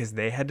in because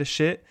they had to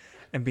shit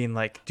and being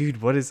like,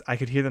 "Dude, what is?" I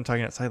could hear them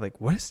talking outside, like,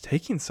 "What is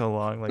taking so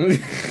long?"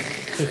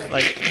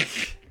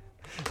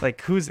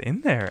 Like who's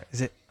in there?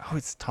 Is it? Oh,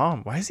 it's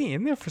Tom. Why is he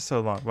in there for so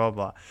long? Blah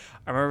blah.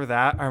 I remember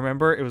that. I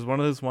remember it was one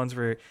of those ones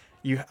where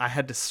I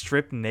had to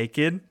strip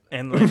naked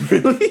and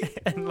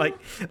like and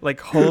like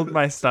hold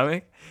my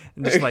stomach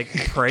and just like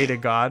pray to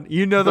God.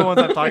 You know the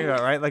ones I'm talking about,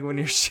 right? Like when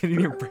you're shitting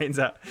your brains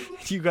out,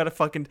 you gotta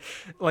fucking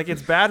like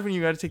it's bad when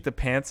you gotta take the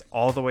pants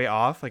all the way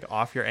off, like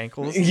off your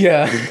ankles.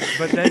 Yeah.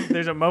 But then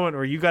there's a moment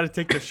where you gotta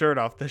take the shirt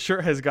off. The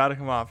shirt has gotta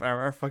come off. And I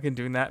remember fucking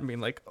doing that and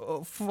being like,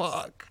 "Oh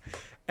fuck,"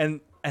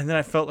 and then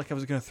I felt like I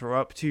was gonna throw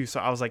up too. So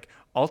I was like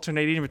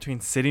alternating between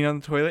sitting on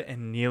the toilet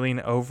and kneeling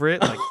over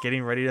it, like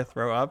getting ready to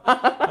throw up,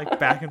 like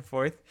back and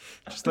forth,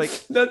 just like.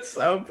 That's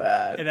so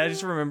bad. And I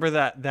just remember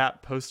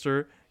that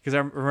poster because I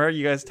remember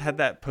you guys had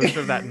that poster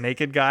of that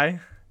naked guy.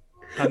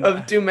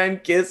 Of two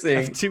men kissing.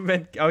 Of two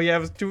men. Oh yeah, it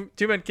was two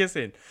men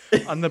kissing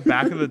on the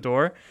back of the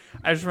door.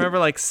 I just remember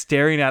like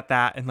staring at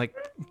that and like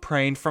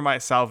praying for my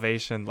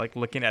salvation, like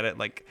looking at it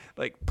like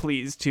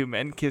please, two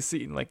men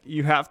kissing, like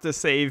you have to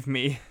save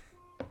me.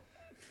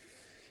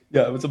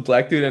 Yeah, it was a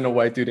black dude and a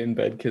white dude in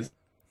bed kissing.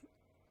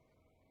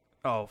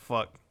 Oh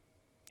fuck.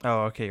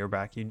 Oh okay, you're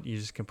back. You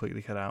just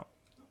completely cut out.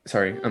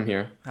 Sorry, I'm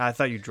here. I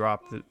thought you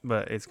dropped it,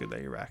 but it's good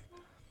that you're back.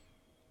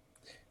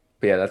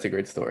 But yeah, that's a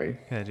great story.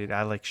 Yeah, dude,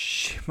 I like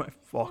shit my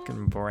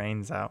fucking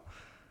brains out.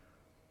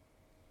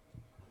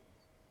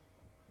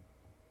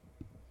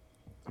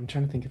 I'm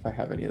trying to think if I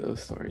have any of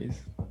those stories.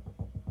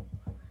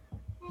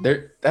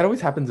 That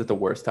always happens at the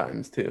worst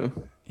times too.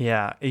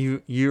 Yeah,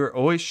 you're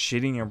always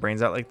shitting your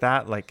brains out like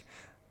that, like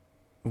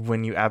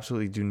when you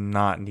absolutely do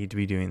not need to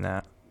be doing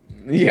that.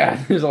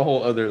 Yeah, there's a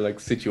whole other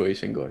like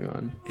situation going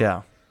on.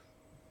 Yeah.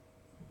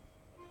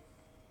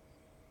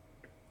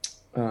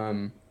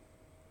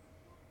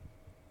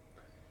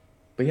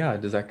 But yeah,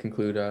 does that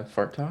conclude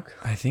fart talk?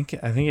 I think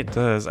it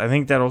does. I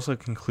think that also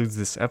concludes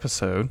this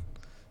episode.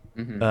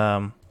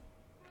 Mm-hmm.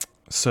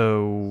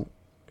 So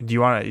do you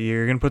want to?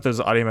 You're gonna put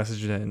those audio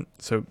messages in.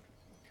 So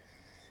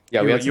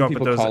Yeah, we had you some want to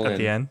people put those call at in.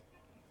 the end?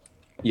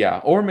 Yeah,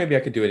 or maybe I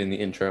could do it in the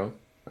intro.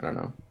 I don't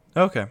know.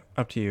 Okay,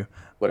 up to you.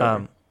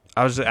 Whatever.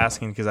 I was just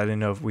asking because I didn't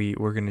know if we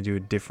were gonna do a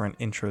different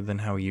intro than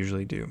how we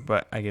usually do,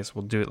 but I guess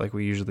we'll do it like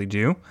we usually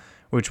do,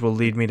 which will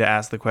lead me to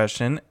ask the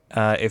question: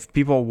 if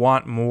people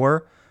want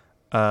more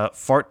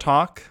fart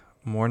talk,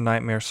 more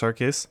Nightmare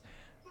Circus,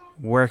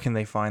 where can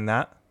they find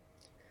that?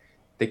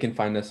 They can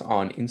find us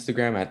on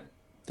Instagram at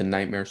the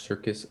Nightmare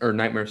Circus or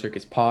Nightmare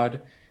Circus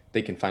Pod.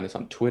 They can find us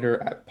on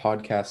Twitter at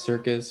Podcast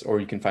Circus, or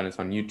you can find us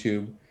on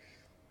YouTube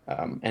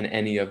and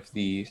any of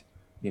the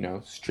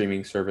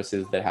streaming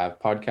services that have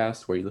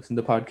podcasts where you listen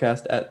to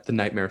podcasts at the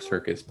Nightmare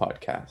Circus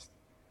Podcast.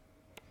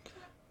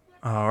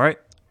 All right.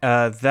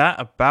 that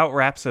about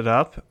wraps it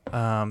up.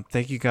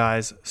 Thank you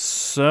guys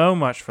so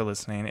much for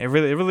listening. It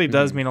really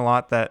does mean a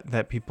lot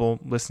that people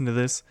listen to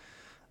this.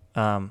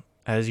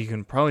 As you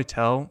can probably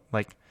tell,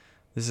 like,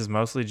 this is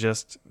mostly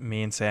just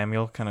me and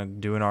Samuel kind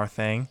of doing our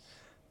thing.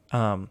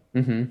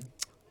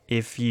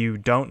 If you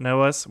don't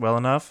know us well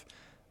enough,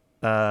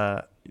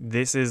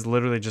 this is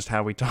literally just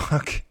how we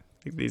talk.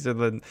 These are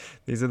the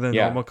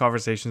normal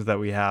conversations that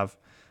we have.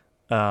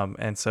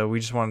 And so we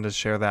just wanted to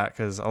share that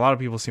because a lot of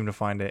people seem to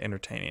find it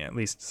entertaining. At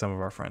least some of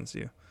our friends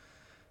do.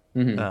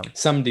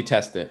 Some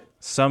detest it.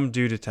 Some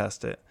do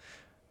detest it.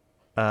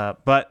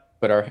 But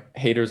our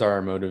haters are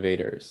our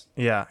motivators.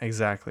 Yeah,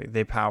 exactly.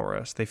 They power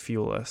us. They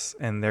fuel us,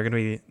 and they're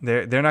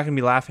not gonna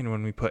be laughing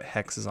when we put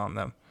hexes on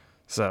them.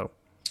 So,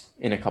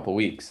 in a couple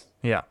weeks.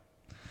 Yeah.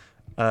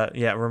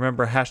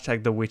 Remember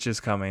 #the witch is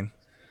coming.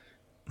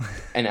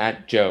 And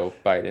at Joe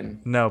Biden.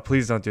 No,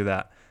 please don't do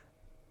that.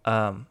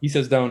 He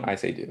says don't. I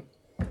say do.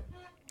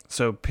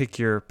 So pick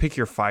your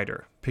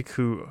fighter. Pick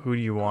who do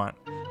you want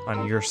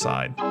on your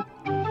side.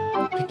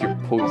 Pick your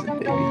poison,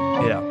 baby.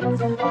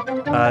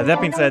 Yeah. That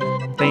being said,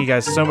 thank you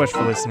guys so much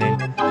for listening.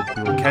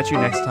 We will catch you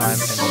next time,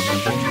 and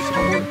remember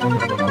to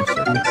support